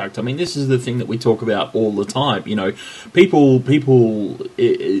different product. I mean, this is the thing that we talk about all the time. You know, people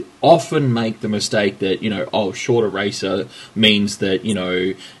often make the mistake that, you know, oh, shorter racer means that, you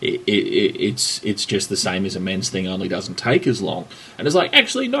know, it's just the same as a men's thing, only doesn't take as long. And it's like,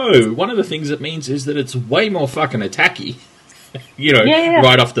 actually, no. One of the things it means is that it's way more fucking attacky. You know,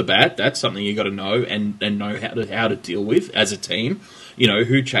 right off the bat, that's something you got to know and know how to deal with as a team. You know,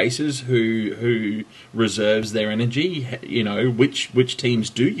 who chases, who reserves their energy. You know, which teams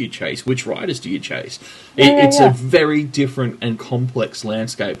do you chase? Which riders do you chase? It's a very different and complex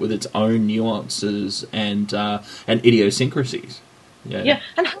landscape with its own nuances and idiosyncrasies. Yeah,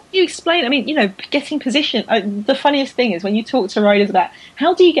 and how do you explain? I mean, you know, getting position. The funniest thing is when you talk to riders about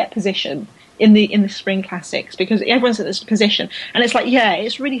how do you get position in the spring classics, because everyone's at this position, and it's like, yeah,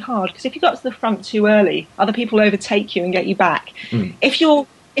 it's really hard because if you got to the front too early, other people overtake you and get you back. If you're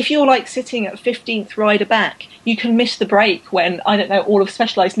like sitting at 15th rider back, you can miss the break when, I don't know, all of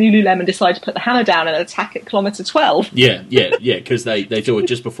Specialized Lululemon decide to put the hammer down and attack at kilometre 12. Yeah, because they do it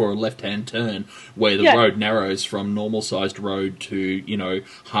just before a left-hand turn where the road narrows from normal-sized road to, you know,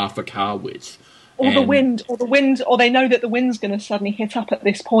 half a car width. Or the wind, or they know that the wind's going to suddenly hit up at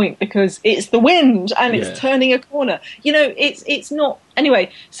this point because it's the wind and it's turning a corner. You know, it's not...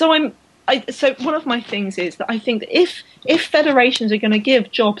 Anyway, so one of my things is that I think that if federations are going to give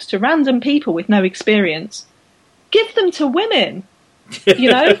jobs to random people with no experience, give them to women.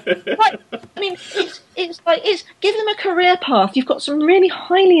 You know, like, I mean, it's give them a career path. You've got some really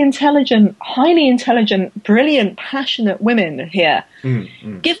highly intelligent, brilliant, passionate women here.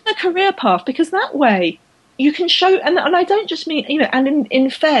 Give them a career path, because that way you can show, and I don't just mean, you know, and in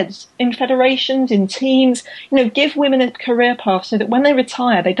federations, in teams, you know, give women a career path so that when they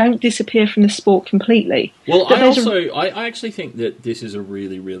retire, they don't disappear from the sport completely. Well, I actually think that this is a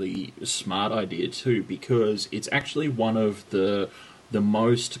really, really smart idea too, because it's actually one of the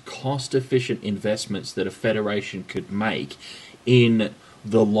most cost-efficient investments that a federation could make in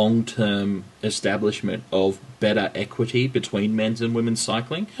the long-term establishment of better equity between men's and women's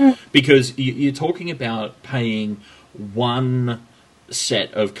cycling. Because you're talking about paying one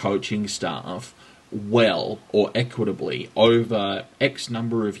set of coaching staff well or equitably over X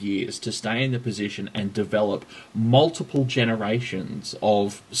number of years to stay in the position and develop multiple generations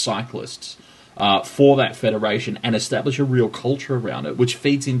of cyclists for that federation and establish a real culture around it, which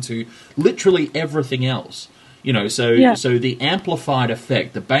feeds into literally everything else. You know, so the amplified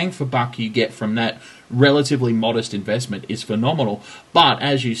effect, the bang for buck you get from that relatively modest investment is phenomenal. But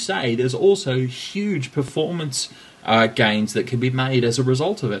as you say, there's also huge performance gains that can be made as a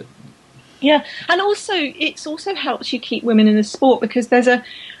result of it. Yeah, and also it's also helps you keep women in the sport, because one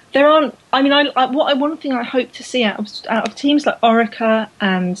thing I hope to see out of teams like Orica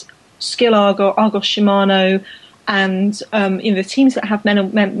and Skill Argos Shimano, and the teams that have men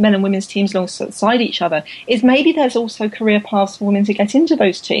and women's teams alongside each other, is maybe there's also career paths for women to get into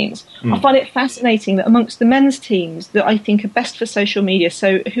those teams. I find it fascinating that amongst the men's teams that I think are best for social media,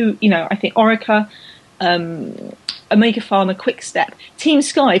 so I think Orica, Omega Pharma, Quick Step, Team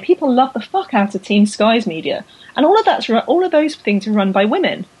Sky, people love the fuck out of Team Sky's media, and all of those things are run by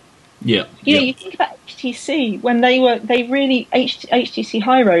women. Yeah. You think about HTC, when HTC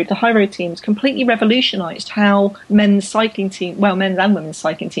High Road, the High Road teams completely revolutionised how men's and women's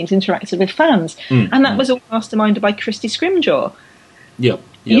cycling teams interacted with fans. And that was all masterminded by Christy Scrimgeour. Yep.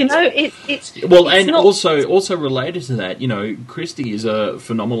 You know, also related to that, you know, Christy is a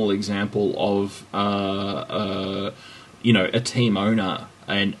phenomenal example of a team owner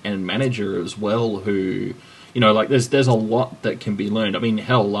and manager as well, who, you know, like there's a lot that can be learned. I mean,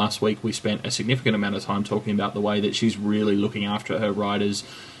 hell, last week we spent a significant amount of time talking about the way that she's really looking after her riders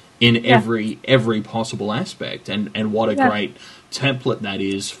in every possible aspect, and what a great template that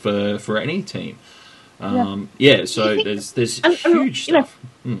is for any team. So there's huge stuff.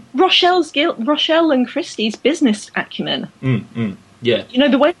 Rochelle and Christie's business acumen. Yeah. You know,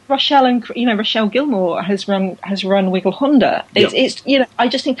 the way Rochelle Gilmore has run Wiggle Honda. I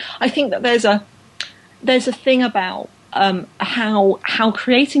think that there's a thing about how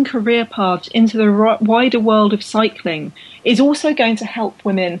creating career paths into the wider world of cycling is also going to help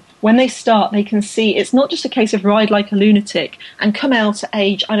women when they start. They can see it's not just a case of ride like a lunatic and come out at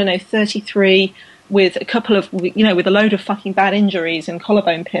age, I don't know, 33 with a couple of, with a load of fucking bad injuries and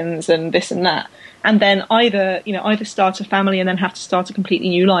collarbone pins and this and that, and then either start a family and then have to start a completely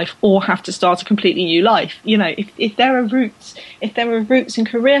new life, or have to start a completely new life. If there are roots and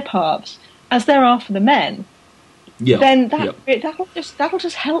career paths as there are for the men, then that'll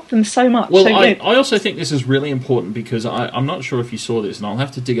just help them so much. Well, I also think this is really important because I'm not sure if you saw this, and I'll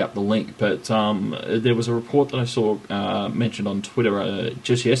have to dig up the link, but there was a report that I saw mentioned on Twitter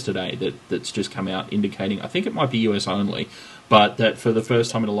just yesterday that's just come out indicating, I think it might be US only, but that for the first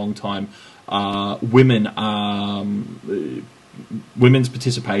time in a long time, women's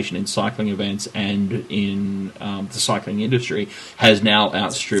participation in cycling events and in the cycling industry has now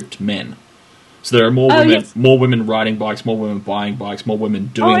outstripped men. So there are more women riding bikes, more women buying bikes, more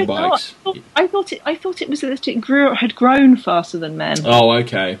women doing bikes. I thought it was that it had grown faster than men. Oh,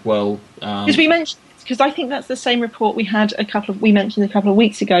 okay. Well, because I think that's the same report we mentioned a couple of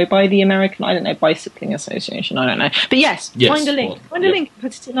weeks ago by the American, I don't know, Bicycling Association. I don't know, but yes, find a link, link,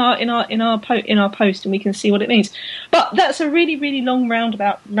 put it in our post, and we can see what it means. But that's a really, really long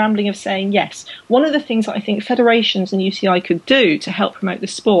roundabout rambling of saying yes. One of the things that I think federations and UCI could do to help promote the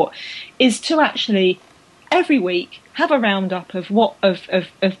sport is to actually every week have a roundup of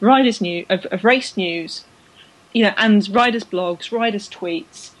riders' news, of race news, and riders' blogs, riders'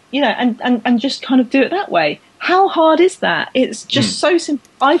 tweets. And just kind of do it that way. How hard is that? It's just so simple.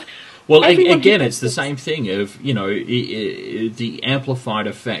 It's the same thing of, the amplified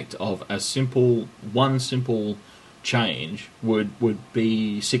effect of one simple change would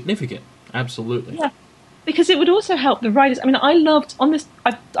be significant. Absolutely. Yeah, because it would also help the riders. I mean, I loved on this.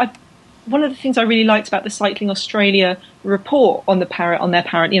 One of the things I really liked about the Cycling Australia report on their parent, they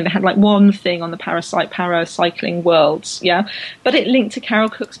had like one thing on the paracycling worlds, but it linked to Carol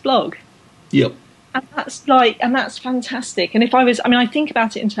Cook's blog. Yep. And that's fantastic. And I think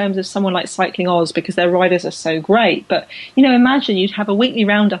about it in terms of someone like Cycling Oz, because their riders are so great. But, imagine you'd have a weekly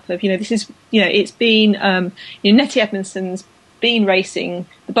roundup of, it's been, Nettie Edmondson's been racing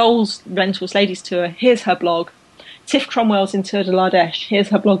the Bowls Rentals Ladies Tour. Here's her blog. Tiff Cromwell's in Tour de l'Ardèche. Here's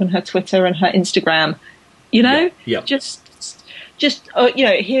her blog and her Twitter and her Instagram. Here's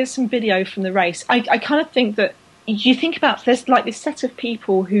some video from the race. I kind of think that you think about, there's like this set of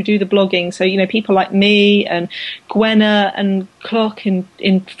people who do the blogging. So, people like me and Gwenna and Cloc in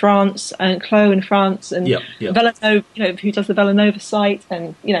France and Chloe in France and Velanova, who does the Velanova site,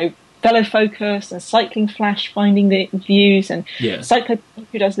 and, Velo Focus and Cycling Flash finding the views, and Cyclo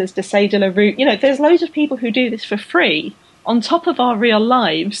who does this D'Essai de la Route. There's loads of people who do this for free on top of our real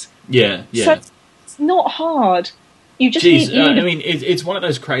lives. Yeah. So it's not hard. You just need it's one of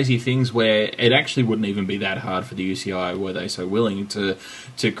those crazy things where it actually wouldn't even be that hard for the UCI, were they so willing to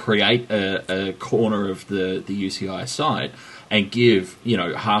create a corner of the UCI site and give,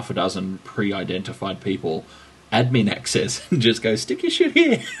 half a dozen pre-identified people admin access and just go, stick your shit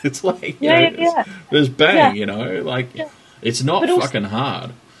here. It's like, there's bang, it's not fucking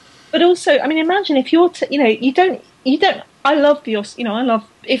hard. But also, imagine if you're, I love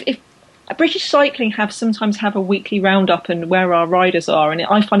if British Cycling sometimes have a weekly roundup and where our riders are, and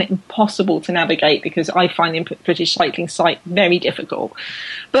I find it impossible to navigate because I find the British Cycling site very difficult.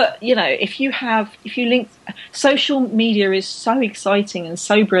 But if you link, social media is so exciting and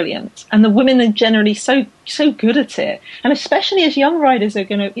so brilliant, and the women are generally so good at it, and especially as young riders are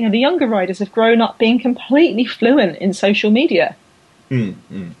going to, the younger riders have grown up being completely fluent in social media.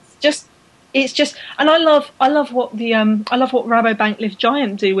 It's just, and I love what Rabobank Live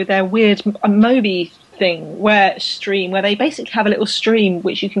Giant do with their weird Mobi thing, where they basically have a little stream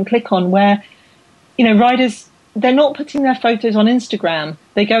which you can click on, where riders, they're not putting their photos on Instagram,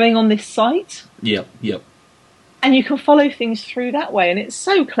 they're going on this site. Yep. And you can follow things through that way, and it's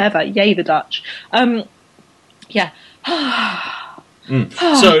so clever. Yay, the Dutch. So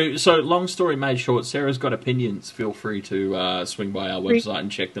long story made short, Sarah's got opinions. Feel free to swing by our website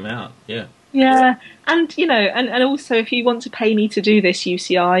and check them out. Yeah, and and also if you want to pay me to do this,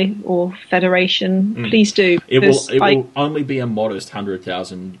 UCI or Federation, please do. It will only be a modest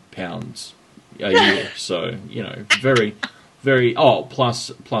 £100,000 a year. So very, very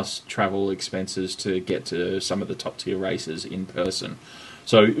plus travel expenses to get to some of the top tier races in person.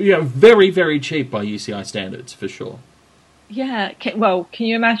 So very, very cheap by UCI standards for sure. Yeah. Can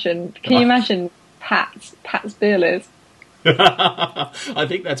you imagine? Can you imagine Pat's beer list? I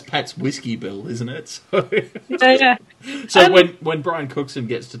think that's Pat's whiskey bill, isn't it? Yeah. So when Brian Cookson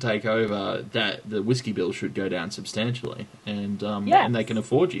gets to take over, that the whiskey bill should go down substantially, and Yes. they can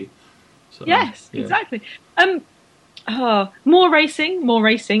afford you. So, Yes, yeah. exactly. More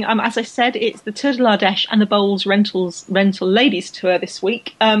racing. As I said, it's the Tour de l'Ardèche and the Bowles Rental Ladies Tour this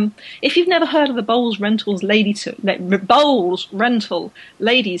week. If you've never heard of the Bowles Rental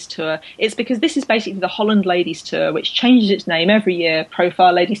Ladies Tour, it's because this is basically the Holland Ladies Tour, which changes its name every year.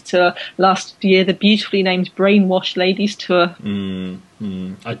 Profile Ladies Tour. Last year, the beautifully named Brainwash Ladies Tour.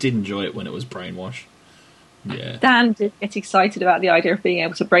 I did enjoy it when it was Brainwash. Yeah. Dan did get excited about the idea of being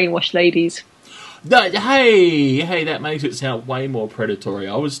able to brainwash ladies. No, hey, that makes it sound way more predatory.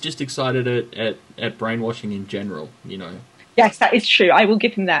 I was just excited at brainwashing in general, you know. Yes, that is true. I will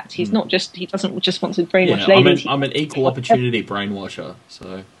give him that. He doesn't just want to brainwash ladies. I'm an equal opportunity brainwasher,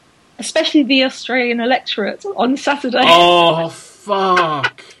 so. Especially the Australian electorate on Saturday. Oh,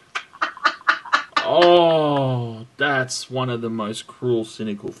 fuck. Oh, that's one of the most cruel,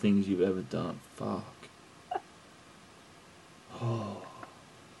 cynical things you've ever done. Fuck. Oh.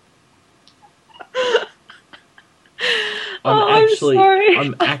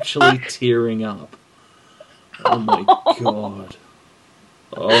 I'm actually tearing up. Oh my god.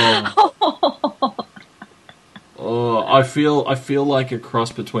 Oh, I feel like a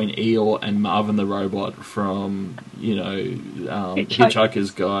cross between Eeyore and Marvin the Robot from,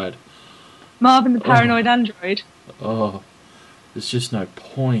 Hitchhiker's Guide. Marvin the Paranoid Android. Oh, there's just no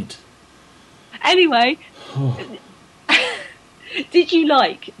point. Anyway, did you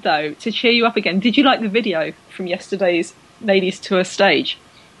like, though, to cheer you up again, did you like the video from yesterday's Ladies Tour stage?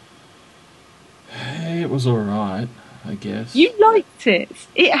 It was alright, I guess. You liked it.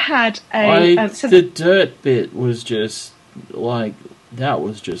 It had the dirt bit was just, that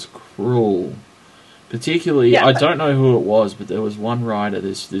was just cruel. Particularly, I don't know who it was, but there was one rider,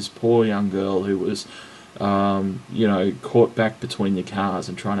 this poor young girl who was, caught back between the cars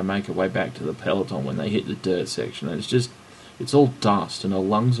and trying to make her way back to the peloton when they hit the dirt section. And it's all dust, and her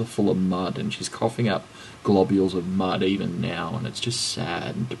lungs are full of mud, and she's coughing up globules of mud even now, and it's just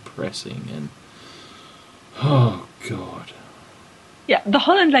sad and depressing, and oh god. Yeah, the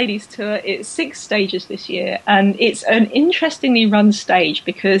Holland Ladies Tour, it's 6 stages this year, and it's an interestingly run stage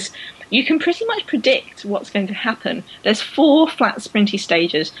because you can pretty much predict what's going to happen. There's 4 flat sprinty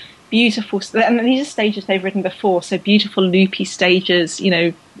stages, beautiful, and these are stages they've ridden before, so beautiful loopy stages,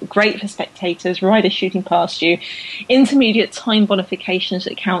 great for spectators, riders shooting past you, intermediate time bonifications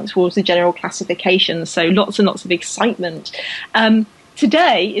that count towards the general classification, so lots and lots of excitement.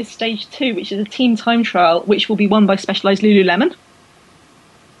 Today is stage 2, which is a team time trial, which will be won by Specialized Lululemon.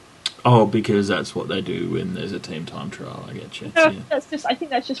 Oh, because that's what they do when there's a team time trial. I get you. No, yeah. I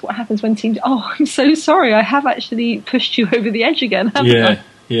think that's just what happens when teams. Oh, I'm so sorry. I have actually pushed you over the edge again, haven't I?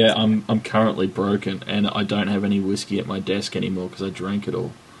 Yeah. I'm currently broken, and I don't have any whiskey at my desk anymore because I drank it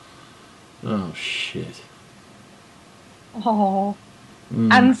all. Oh shit. Oh.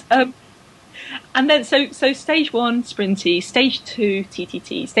 And then so stage 1 sprinty, stage 2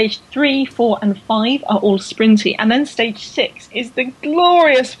 TTT, stage 3, 4, and 5 are all sprinty, and then stage 6 is the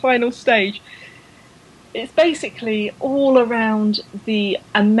glorious final stage. It's basically all around the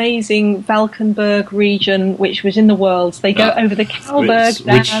amazing Valkenburg region, which was in the Worlds. They go over the Kalberg,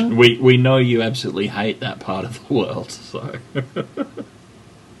 which we know you absolutely hate that part of the world, so.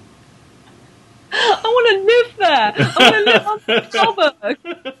 I want to live there. I want to live on Kalberg.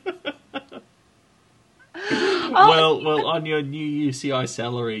 Well, on your new UCI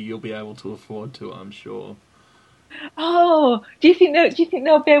salary, you'll be able to afford to, I'm sure. Oh, do you think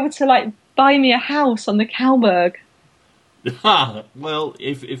they'll be able to buy me a house on the Kalberg? Well,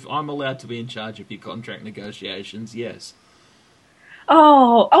 if I'm allowed to be in charge of your contract negotiations, yes.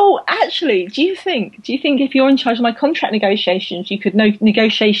 Oh, actually, do you think if you're in charge of my contract negotiations, you could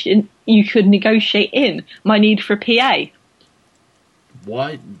negotiate in my need for a PA?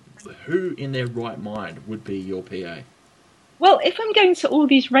 Why? Who in their right mind would be your PA? Well, if I'm going to all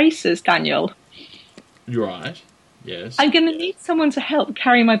these races, Daniel. You're right. Yes. I'm going to need someone to help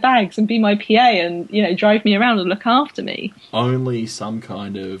carry my bags and be my PA and, drive me around and look after me. Only some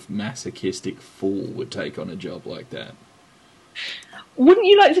kind of masochistic fool would take on a job like that. Wouldn't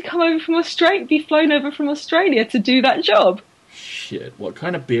you like to come over from Australia, be flown over from Australia to do that job? Shit, what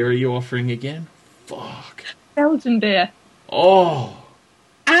kind of beer are you offering again? Fuck. Belgian beer. Oh.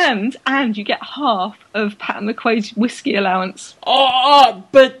 And you get half of Pat McQuaid's whiskey allowance. Oh,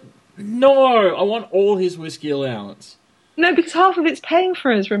 but no, I want all his whiskey allowance. No, because half of it's paying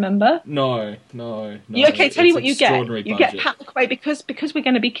for us, remember? No. Okay, tell you It's what you get. extraordinary You get budget. Pat McQuaid because we're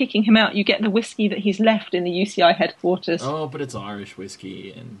going to be kicking him out. You get the whiskey that he's left in the UCI headquarters. Oh, but it's Irish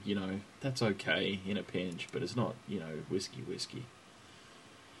whiskey, and that's okay in a pinch. But it's not whiskey.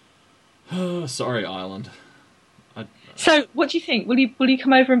 Sorry, Ireland. So, what do you think? Will you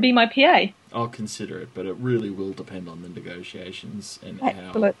come over and be my PA? I'll consider it, but it really will depend on the negotiations and how.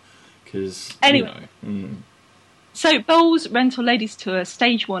 Excellent. Because Anyway. So, Bowls Rental Ladies Tour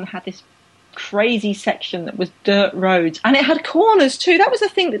Stage 1 had this crazy section that was dirt roads, and it had corners too. That was the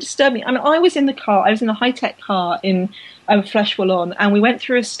thing that disturbed me. I mean, I was in a high-tech car in Flesh Wallon, and we went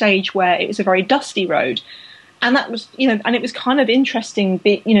through a stage where it was a very dusty road. And that was, and it was kind of interesting,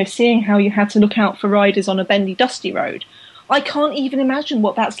 seeing how you had to look out for riders on a bendy, dusty road. I can't even imagine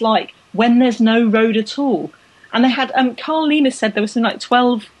what that's like when there's no road at all. And they had, Carl Lima said there was something like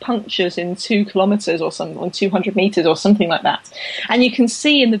 12 punctures in 2 kilometres or something, on 200 metres or something like that. And you can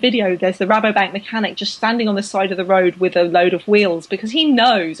see in the video there's the Rabobank mechanic just standing on the side of the road with a load of wheels because he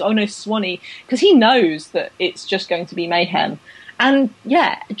knows, Swanee, because he knows that it's just going to be mayhem. And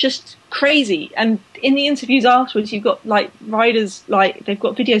yeah, just crazy. And in the interviews afterwards, you've got like riders, like they've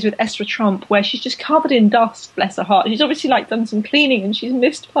got videos with Estra Trump where she's just covered in dust, bless her heart. She's obviously like done some cleaning and she's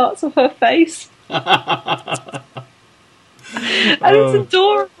missed parts of her face. And it's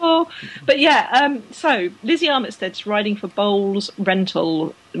adorable. But yeah, so Lizzie Armitstead's riding for Bowls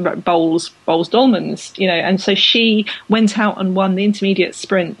Dolmans, and so she went out and won the intermediate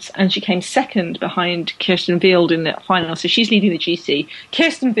sprint, and she came second behind Kirsten Wild in the final. So she's leading the GC.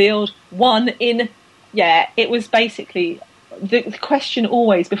 Kirsten Wild won it was basically the question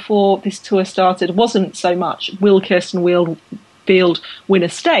always before this tour started wasn't so much will Kirsten Wild win a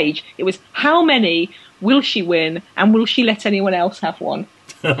stage. It was how many will she win, and will she let anyone else have one?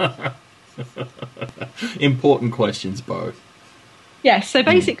 Important questions, both. Yes, so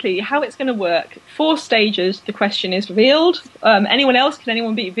basically how it's going to work, 4 stages. The question is Wild. Anyone else? Can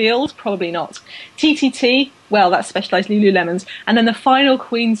anyone beat Wild? Probably not. TTT, well, that's Specialised Lululemons. And then the final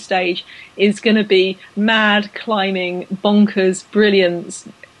Queen stage is going to be mad, climbing, bonkers, brilliance,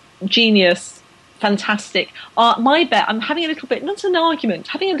 genius, fantastic. My bet, I'm having a little bit, not an argument,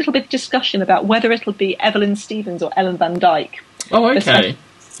 having a little bit of discussion about whether it'll be Evelyn Stevens or Ellen Van Dyke. Oh, okay.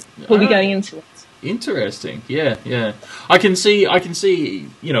 We'll be going into it. Interesting. Yeah. I can see, I can see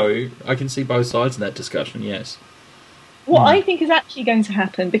both sides in that discussion, yes. What I think is actually going to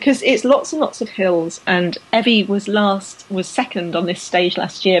happen, because it's lots and lots of hills, and Evie was second on this stage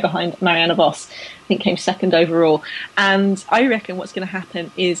last year behind Marianne Vos. I think came second overall. And I reckon what's going to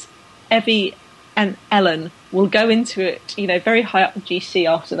happen is Evie and Ellen will go into it, very high up the GC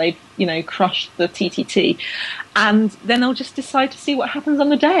after they've, crushed the TTT. And then they'll just decide to see what happens on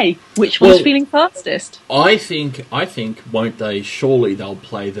the day. Which one's feeling fastest? I think, won't they? Surely they'll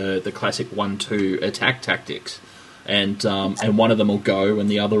play the classic 1-2 attack tactics. And one of them will go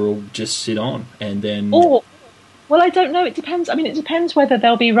and the other will just sit on. And then... Well, I don't know. It depends. I mean, it depends whether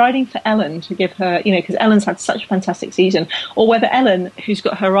they'll be riding for Ellen to give her, because Ellen's had such a fantastic season, or whether Ellen, who's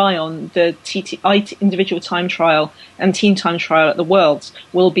got her eye on the individual time trial and team time trial at the Worlds,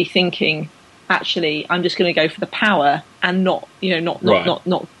 will be thinking, actually, I'm just going to go for the power and not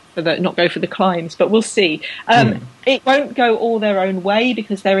go for the climbs. But we'll see. It won't go all their own way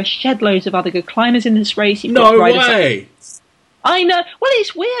because there are shed loads of other good climbers in this race. No way. I know. Well,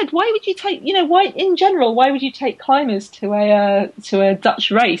 it's weird. Why would you take? Why would you take climbers to a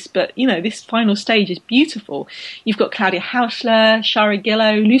Dutch race? But this final stage is beautiful. You've got Claudia Hausler, Shara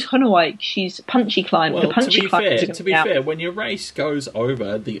Gillow, Luce Hunewijk. She's a punchy climber. Well, to be fair, when your race goes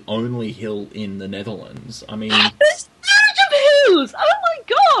over the only hill in the Netherlands, I mean, there's loads of hills. Oh my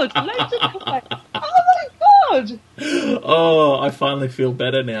god! Loads of climbers. Oh my god! Oh, I finally feel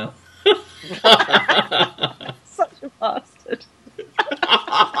better now. Such a bastard.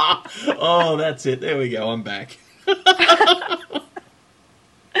 Oh, that's it. There we go. I'm back.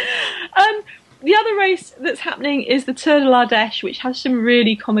 The other race that's happening is the Tour de l'Ardèche, which has some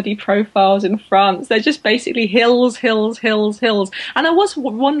really comedy profiles in France. They're just basically hills. And I was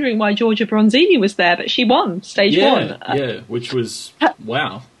wondering why Giorgia Bronzini was there, but she won stage 1. Yeah, which was,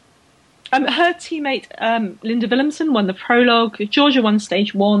 wow. Her teammate, Linda Willemsen, won the prologue. Georgia won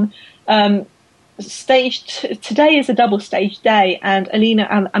stage 1. Today is a double stage day, and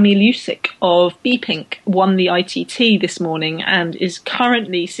Alina Amilusic of B-Pink won the ITT this morning and is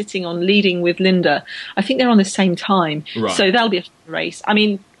currently sitting on leading with Linda. I think they're on the same time, right. So that'll be a fun race. I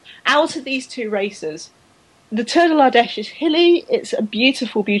mean, out of these 2 races, the Tour de l'Ardèche is hilly. It's a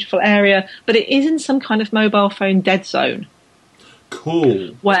beautiful, beautiful area, but it is in some kind of mobile phone dead zone.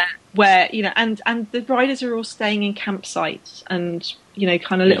 Cool. where and the riders are all staying in campsites and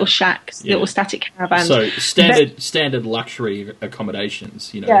kind of little shacks, little static caravans. So standard luxury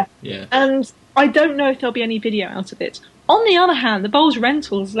accommodations. Yeah. And I don't know if there'll be any video out of it. On the other hand, the Bowls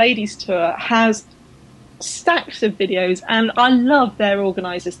Rentals Ladies Tour has stacks of videos, and I love their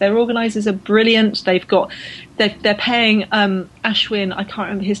organisers. Their organisers are brilliant. They're paying Ashwin, I can't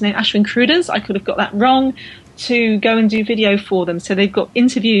remember his name, Ashwin Cruders, I could have got that wrong, to go and do video for them. So they've got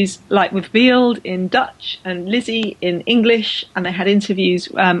interviews like with Wield in Dutch and Lizzie in English, and they had interviews.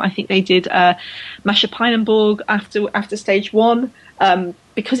 I think they did Masha Peinenborg after stage one.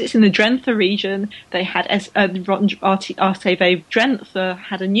 Because it's in the Drenthe region, they had RTV Drenthe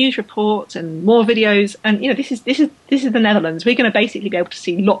had a news report and more videos. And this is the Netherlands. We're going to basically be able to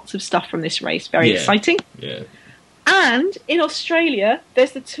see lots of stuff from this race. Very exciting. Yeah. And in Australia,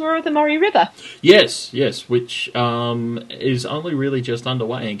 there's the Tour of the Murray River. Yes, which is only really just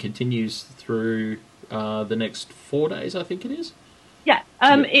underway and continues through the next 4 days, I think it is. Yeah,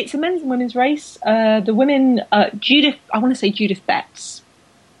 it's a men's and women's race. The women, Judith Betts.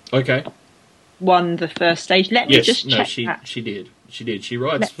 Okay. Won the first stage. Let me just check that. She did. She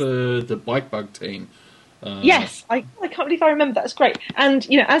rides for the Bike Bug team. Yes, I can't believe I remember. That's great. And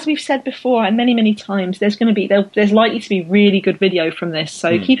as we've said before, and many times, there's likely to be really good video from this.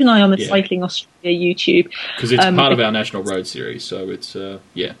 So keep an eye on the Cycling Australia YouTube, because it's part of our National Road Series. So it's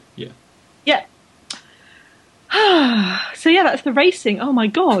yeah. So that's the racing. Oh my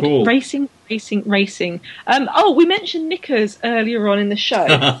god, cool. Racing. We mentioned knickers earlier on in the show.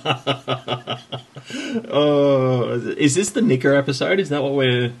 Is this the knicker episode? Is that what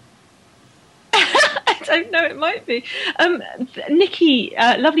we're... I don't know, it might be. Nikki,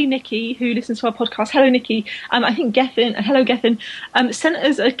 lovely Nikki, who listens to our podcast. Hello, Nikki. I think hello Gethin, sent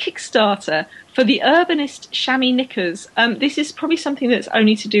us a Kickstarter for the Urbanist chamois knickers. This is probably something that's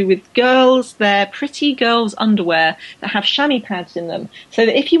only to do with girls. They're pretty girls' underwear that have chamois pads in them, so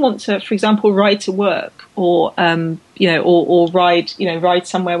that if you want to, for example, ride to work or or ride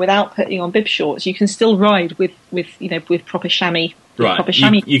somewhere without putting on bib shorts, you can still ride with proper chamois. Right, proper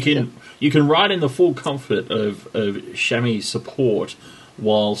chamois. You can ride in the full comfort of chamois support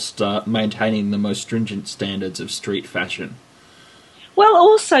whilst maintaining the most stringent standards of street fashion. Well,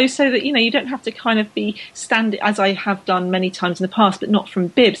 also so that you don't have to kind of be standing, as I have done many times in the past, but not from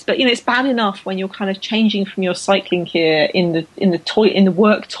bibs. But it's bad enough when you're kind of changing from your cycling gear in the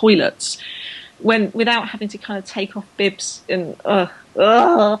work toilets, without having to kind of take off bibs and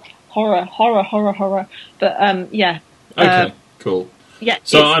horror. But Okay, cool. Yeah.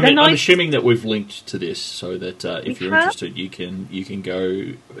 So I'm assuming that we've linked to this so that if you're interested, you can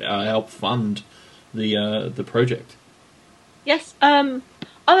go help fund the project. Yes.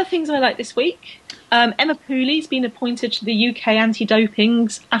 Other things I like this week. Emma Pooley's been appointed to the UK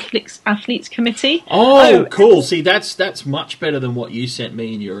Anti-Doping's Athletes Committee. Oh, cool. See, that's much better than what you sent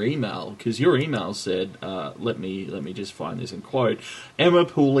me in your email, because your email said, let me just find this and quote, Emma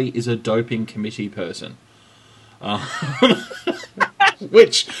Pooley is a doping committee person.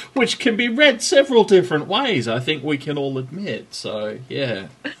 Which can be read several different ways, I think we can all admit. So, yeah,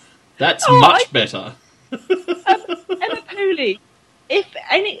 that's much better. Emma Pooley,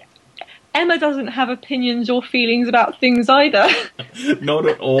 Emma doesn't have opinions or feelings about things either. Not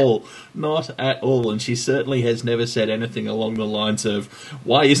at all. And she certainly has never said anything along the lines of,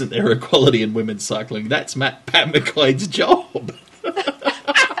 why isn't there equality in women's cycling? That's Pat McQuaid's job.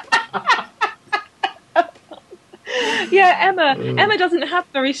 Yeah, Emma doesn't have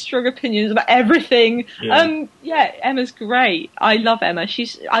very strong opinions about everything. Yeah. Emma's great. I love Emma.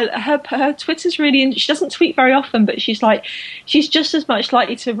 Her Twitter's really. She doesn't tweet very often, but she's just as much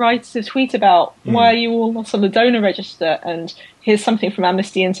likely to tweet about why are you all not on the donor register, and here's something from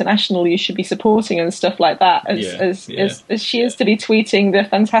Amnesty International you should be supporting and stuff like that, as she is to be tweeting the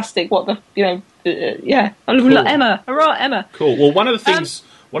fantastic Cool. Emma, hurrah, Emma. Cool. Well, one of the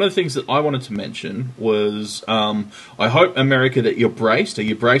things that I wanted to mention was, I hope, America, that you're braced. Are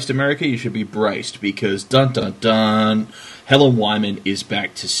you braced, America? You should be braced, because, dun dun dun, Helen Wyman is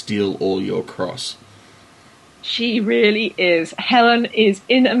back to steal all your cross. She really is. Helen is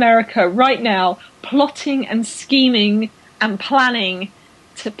in America right now, plotting and scheming and planning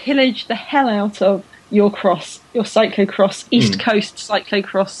to pillage the hell out of your cross, your cyclocross, East Coast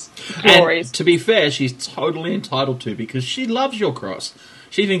cyclocross glories. And to be fair, she's totally entitled to, because she loves your cross.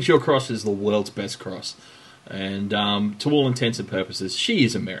 She thinks your cross is the world's best cross. And to all intents and purposes, she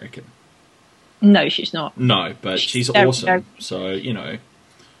is American. No, she's not. No, but she's awesome. Very, so,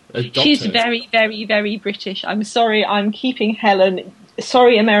 she's her. Very, very, very British. I'm sorry, I'm keeping Helen.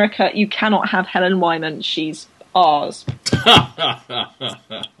 Sorry, America, you cannot have Helen Wyman. She's ours.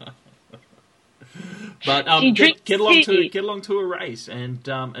 But She drinks get along tea. to a race and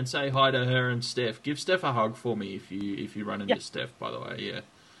say hi to her and Steph. Give Steph a hug for me if you run into Yeah. Steph. By the way, yeah.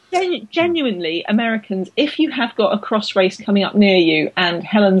 Genuinely, Americans, if you have got a cross race coming up near you and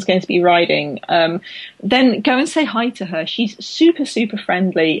Helen's going to be riding, then go and say hi to her. She's super, super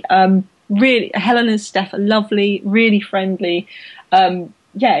friendly. Really, Helen and Steph are lovely, really friendly.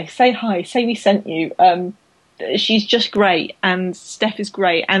 Yeah, say hi, say we sent you. She's just great, and Steph is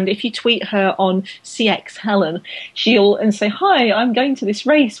great. And if you tweet her on CX Helen, she'll and say, "Hi, I'm going to this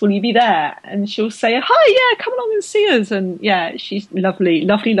race. Will you be there?" And she'll say, "Hi, yeah, come along and see us." And yeah, she's lovely,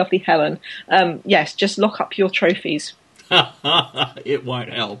 lovely, lovely Helen. Yes, just lock up your trophies. It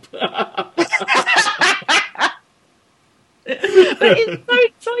won't help. But it's so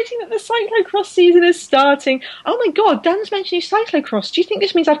exciting that the cyclocross season is starting. Oh my God, Dan's mentioning cyclocross. Do you think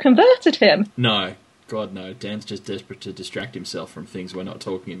this means I've converted him? No, God no. Dan's just desperate to distract himself from things we're not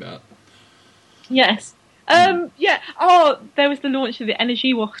talking about. Yes. Yeah. Oh, there was the launch of the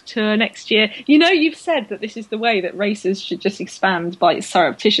Energy Walk Tour next year. You know, you've said that this is the way that races should just expand by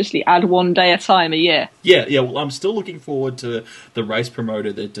surreptitiously add one day at a time a year. Yeah. Well, I'm still looking forward to the race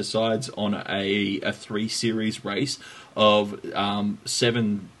promoter that decides on a 3-series race of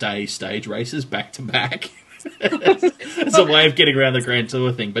 7-day stage races back to back. It's a way of getting around the Grand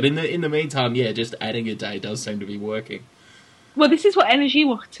Tour thing. But in the meantime, yeah, just adding a day does seem to be working. Well, this is what Energy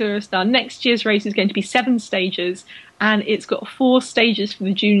Walk Tour has done. Next year's race is going to be 7 stages, and it's got 4 stages for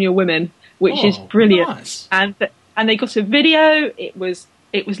the junior women, which is brilliant. Nice. And they got a video. It was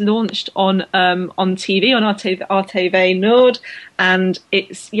launched on TV on RTV Nord, and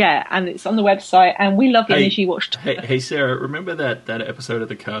it's on the website. And we love the Energy Walk Tour. Hey, Sarah, remember that episode of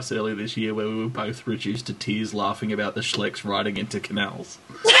the cast earlier this year where we were both reduced to tears laughing about the Schlecks riding into canals?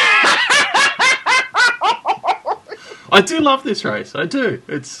 I do love this race. I do.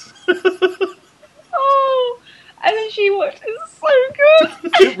 It's Oh, Energy Walk is so good.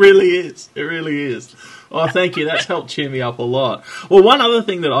 it really is. It really is. Oh, thank you. That's helped cheer me up a lot. Well, one other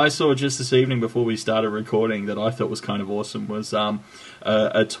thing that I saw just this evening before we started recording that I thought was kind of awesome was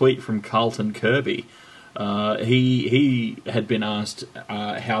a tweet from Carlton Kirby. He had been asked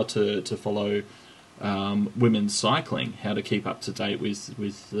how to follow women's cycling, how to keep up to date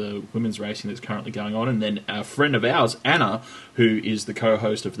with the women's racing that's currently going on. And then a friend of ours, Anna, who is the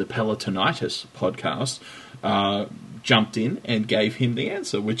co-host of the Pelotonitis podcast, jumped in and gave him the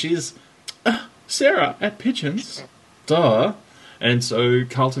answer, which is Sarah at Pigeons. Duh. And so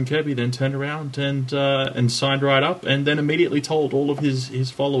Carlton Kirby then turned around and signed right up, and then immediately told all of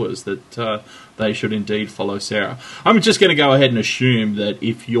his followers that they should indeed follow Sarah. I'm just going to go ahead and assume that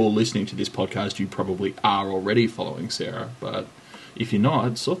if you're listening to this podcast, you probably are already following Sarah. But if you're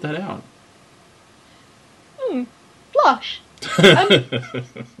not, sort that out. Blush.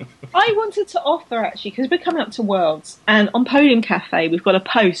 I wanted to offer, actually, because we're coming up to Worlds, and on Podium Cafe we've got a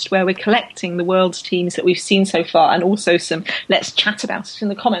post where we're collecting the Worlds teams that we've seen so far, and also some let's chat about it in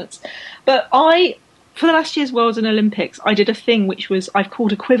the comments. But for the last year's Worlds and Olympics, I did a thing which I've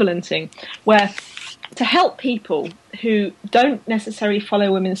called equivalenting, where to help people who don't necessarily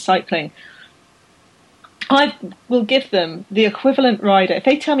follow women's cycling, I will give them the equivalent rider. If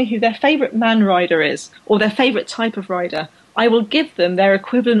they tell me who their favourite man rider is, or their favourite type of rider, I will give them their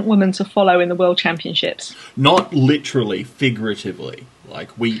equivalent woman to follow in the World Championships. Not literally, figuratively.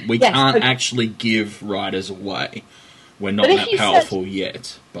 Like, we can't actually give riders away. We're not that powerful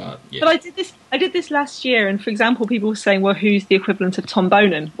yet, but yeah. But I did this last year, and for example, people were saying, well, who's the equivalent of Tom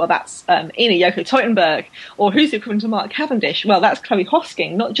Bonan? Well, that's Ina Yoko Teutenberg. Or who's the equivalent of Mark Cavendish? Well, that's Chloe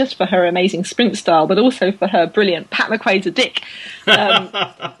Hosking, not just for her amazing sprint style, but also for her brilliant Pat McQuaid's a dick. So,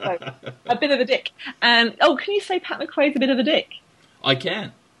 a bit of a dick. And, can you say Pat McQuaid's a bit of a dick? I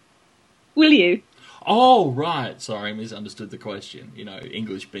can. Will you? Oh, right. Sorry, I misunderstood the question. You know,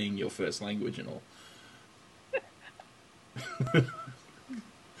 English being your first language and all.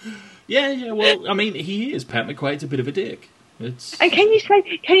 Yeah. Well, I mean, he is. Pat McQuaid's a bit of a dick. It's. And can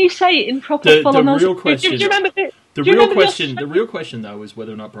you say it in proper the real question? Do you remember the real question though is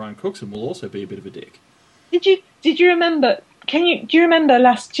whether or not Brian Cookson will also be a bit of a dick. Did you remember? Do you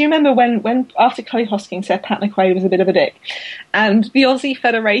remember when after Chloe Hosking said Pat McQuaid was a bit of a dick, and the Aussie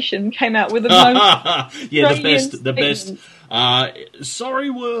Federation came out with the most the best Sorry,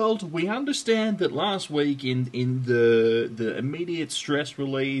 world. We understand that last week, in the immediate stress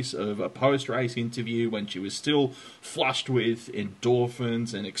release of a post-race interview, when she was still flushed with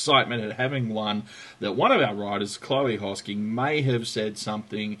endorphins and excitement at having won, that one of our riders, Chloe Hosking, may have said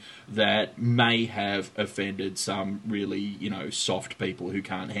something that may have offended some really, soft people who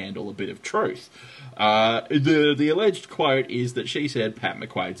can't handle a bit of truth. The alleged quote is that she said Pat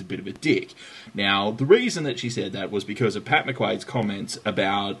McQuaid's a bit of a dick. Now, the reason that she said that was because of Pat McQuaid's comments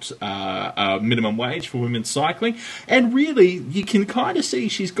about minimum wage for women's cycling, and really, you can kind of see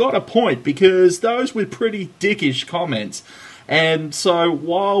she's got a point, because those were pretty dickish comments. And so,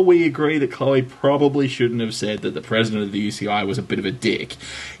 while we agree that Chloe probably shouldn't have said that the president of the UCI was a bit of a dick,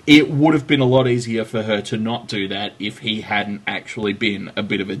 it would have been a lot easier for her to not do that if he hadn't actually been a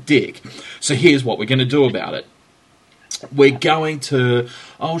bit of a dick. So here's what we're going to do about it. We're going to...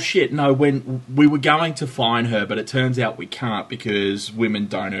 when we were going to fine her, but it turns out we can't because women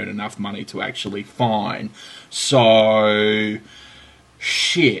don't earn enough money to actually fine. So...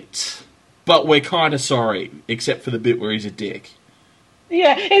 shit. But we're kind of sorry, except for the bit where he's a dick.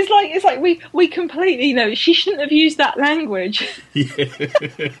 Yeah, it's like we completely know she shouldn't have used that language. Yeah.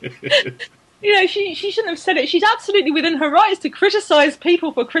 She shouldn't have said it. She's absolutely within her rights to criticise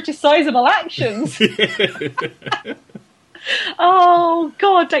people for criticisable actions. Oh,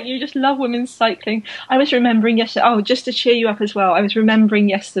 God, don't you just love women's cycling? I was remembering yesterday, just to cheer you up as well, I was remembering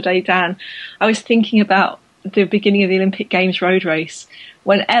yesterday, Dan, I was thinking about the beginning of the Olympic Games road race,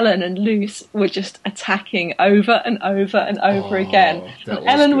 when Ellen and Luce were just attacking over and over and over again. And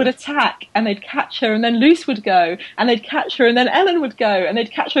Ellen would attack, and they'd catch her, and then Luce would go, and they'd catch her, and then Ellen would go, and they'd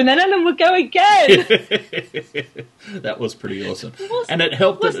catch her, and then Ellen would go again. That was pretty awesome. And it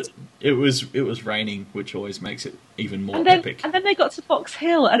helped that it was raining, which always makes it even more epic. And then they got to Box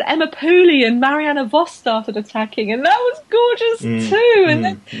Hill, and Emma Pooley and Marianne Vos started attacking, and that was gorgeous too. And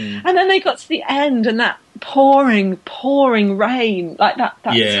then they got to the end, and that pouring rain, like that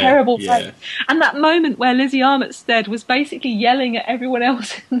terrible rain, and that moment where Lizzie Armitstead was basically yelling at everyone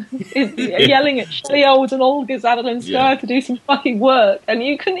else, yelling at Shelley Olds and Olga Zabelinskaya to do some fucking work, and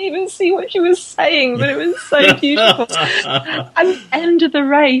you couldn't even see what she was saying, but it was so beautiful. And the end of the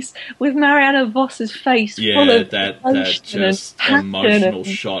race with Marianne Vos's face full of that just emotional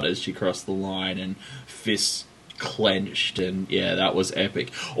shot as she crossed the line and fists clenched, and that was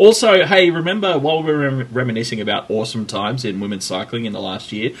epic. Also, hey, remember while we were reminiscing about awesome times in women's cycling in the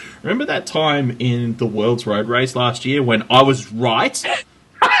last year, remember that time in the World's Road Race last year when I was right?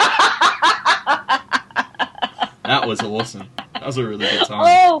 That was awesome. That was a really good time.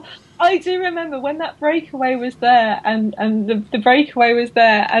 Oh, I do remember when that breakaway was there, and the breakaway was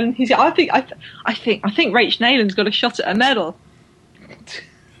there, and he's. I think Rach Neyland's got a shot at a medal.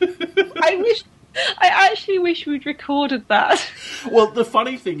 I actually wish we'd recorded that. Well, the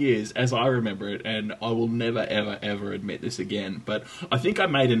funny thing is, as I remember it, and I will never, ever, ever admit this again, but I think I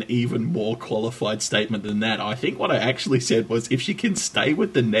made an even more qualified statement than that. I think what I actually said was, if she can stay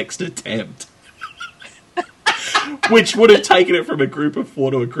with the next attempt, which would have taken it from a group of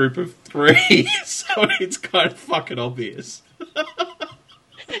 4 to a group of 3, so it's kind of fucking obvious.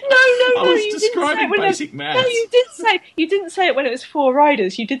 No, I was describing basic maths. No, you didn't say it when it was 4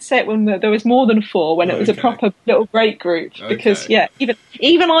 riders. You did say it when there was more than 4, when it was a proper little break group. Because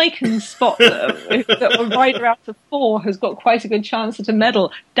even I can spot that a rider out of 4 has got quite a good chance at a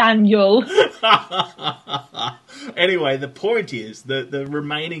medal. Daniel. Anyway, the point is the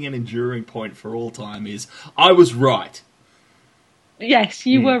remaining and enduring point for all time is I was right. Yes,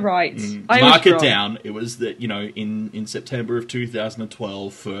 you were right. Mark it down. It was that, in September of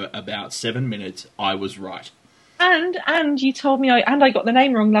 2012, for about 7 minutes, I was right. And you told me I got the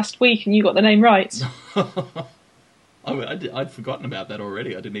name wrong last week, and you got the name right. I'd forgotten about that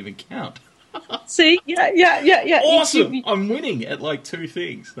already. I didn't even count. See? Yeah. Awesome! I'm winning at 2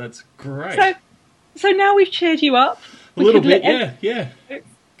 things. That's great. So now we've cheered you up. A little bit, yeah.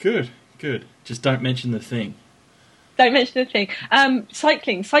 Good. Just don't mention the thing. Don't mention the thing.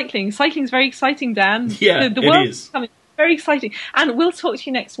 Cycling's very exciting, Dan. Yeah, the world it is. Coming. Very exciting. And we'll talk to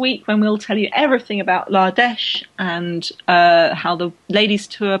you next week when we'll tell you everything about L'Ardèche and how the ladies'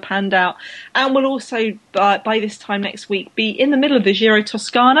 tour panned out. And we'll also, by this time next week, be in the middle of the Giro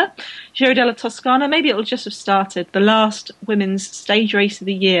della Toscana. Maybe it'll just have started, the last women's stage race of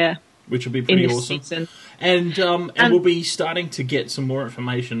the year. Which will be pretty awesome. Season. And we'll be starting to get some more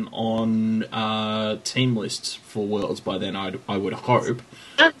information on team lists for Worlds by then, I would hope.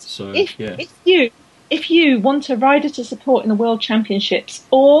 And so, if if you want a rider to support in the World Championships,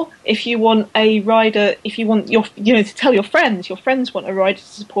 or if you want a rider, if you want to tell your friends want a rider to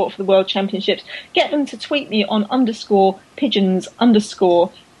support for the World Championships, get them to tweet me on _pigeons_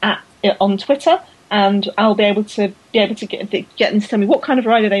 on Twitter, and I'll be able to get them to tell me what kind of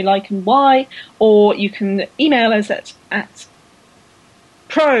rider they like and why. Or you can email us at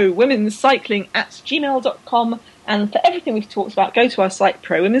prowomenscycling@gmail.com. And for everything we've talked about, go to our site,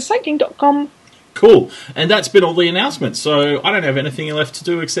 prowomenscycling.com. Cool. And that's been all the announcements. So I don't have anything left to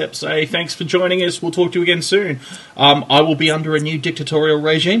do except say thanks for joining us. We'll talk to you again soon. I will be under a new dictatorial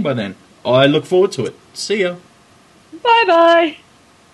regime by then. I look forward to it. See ya. Bye-bye.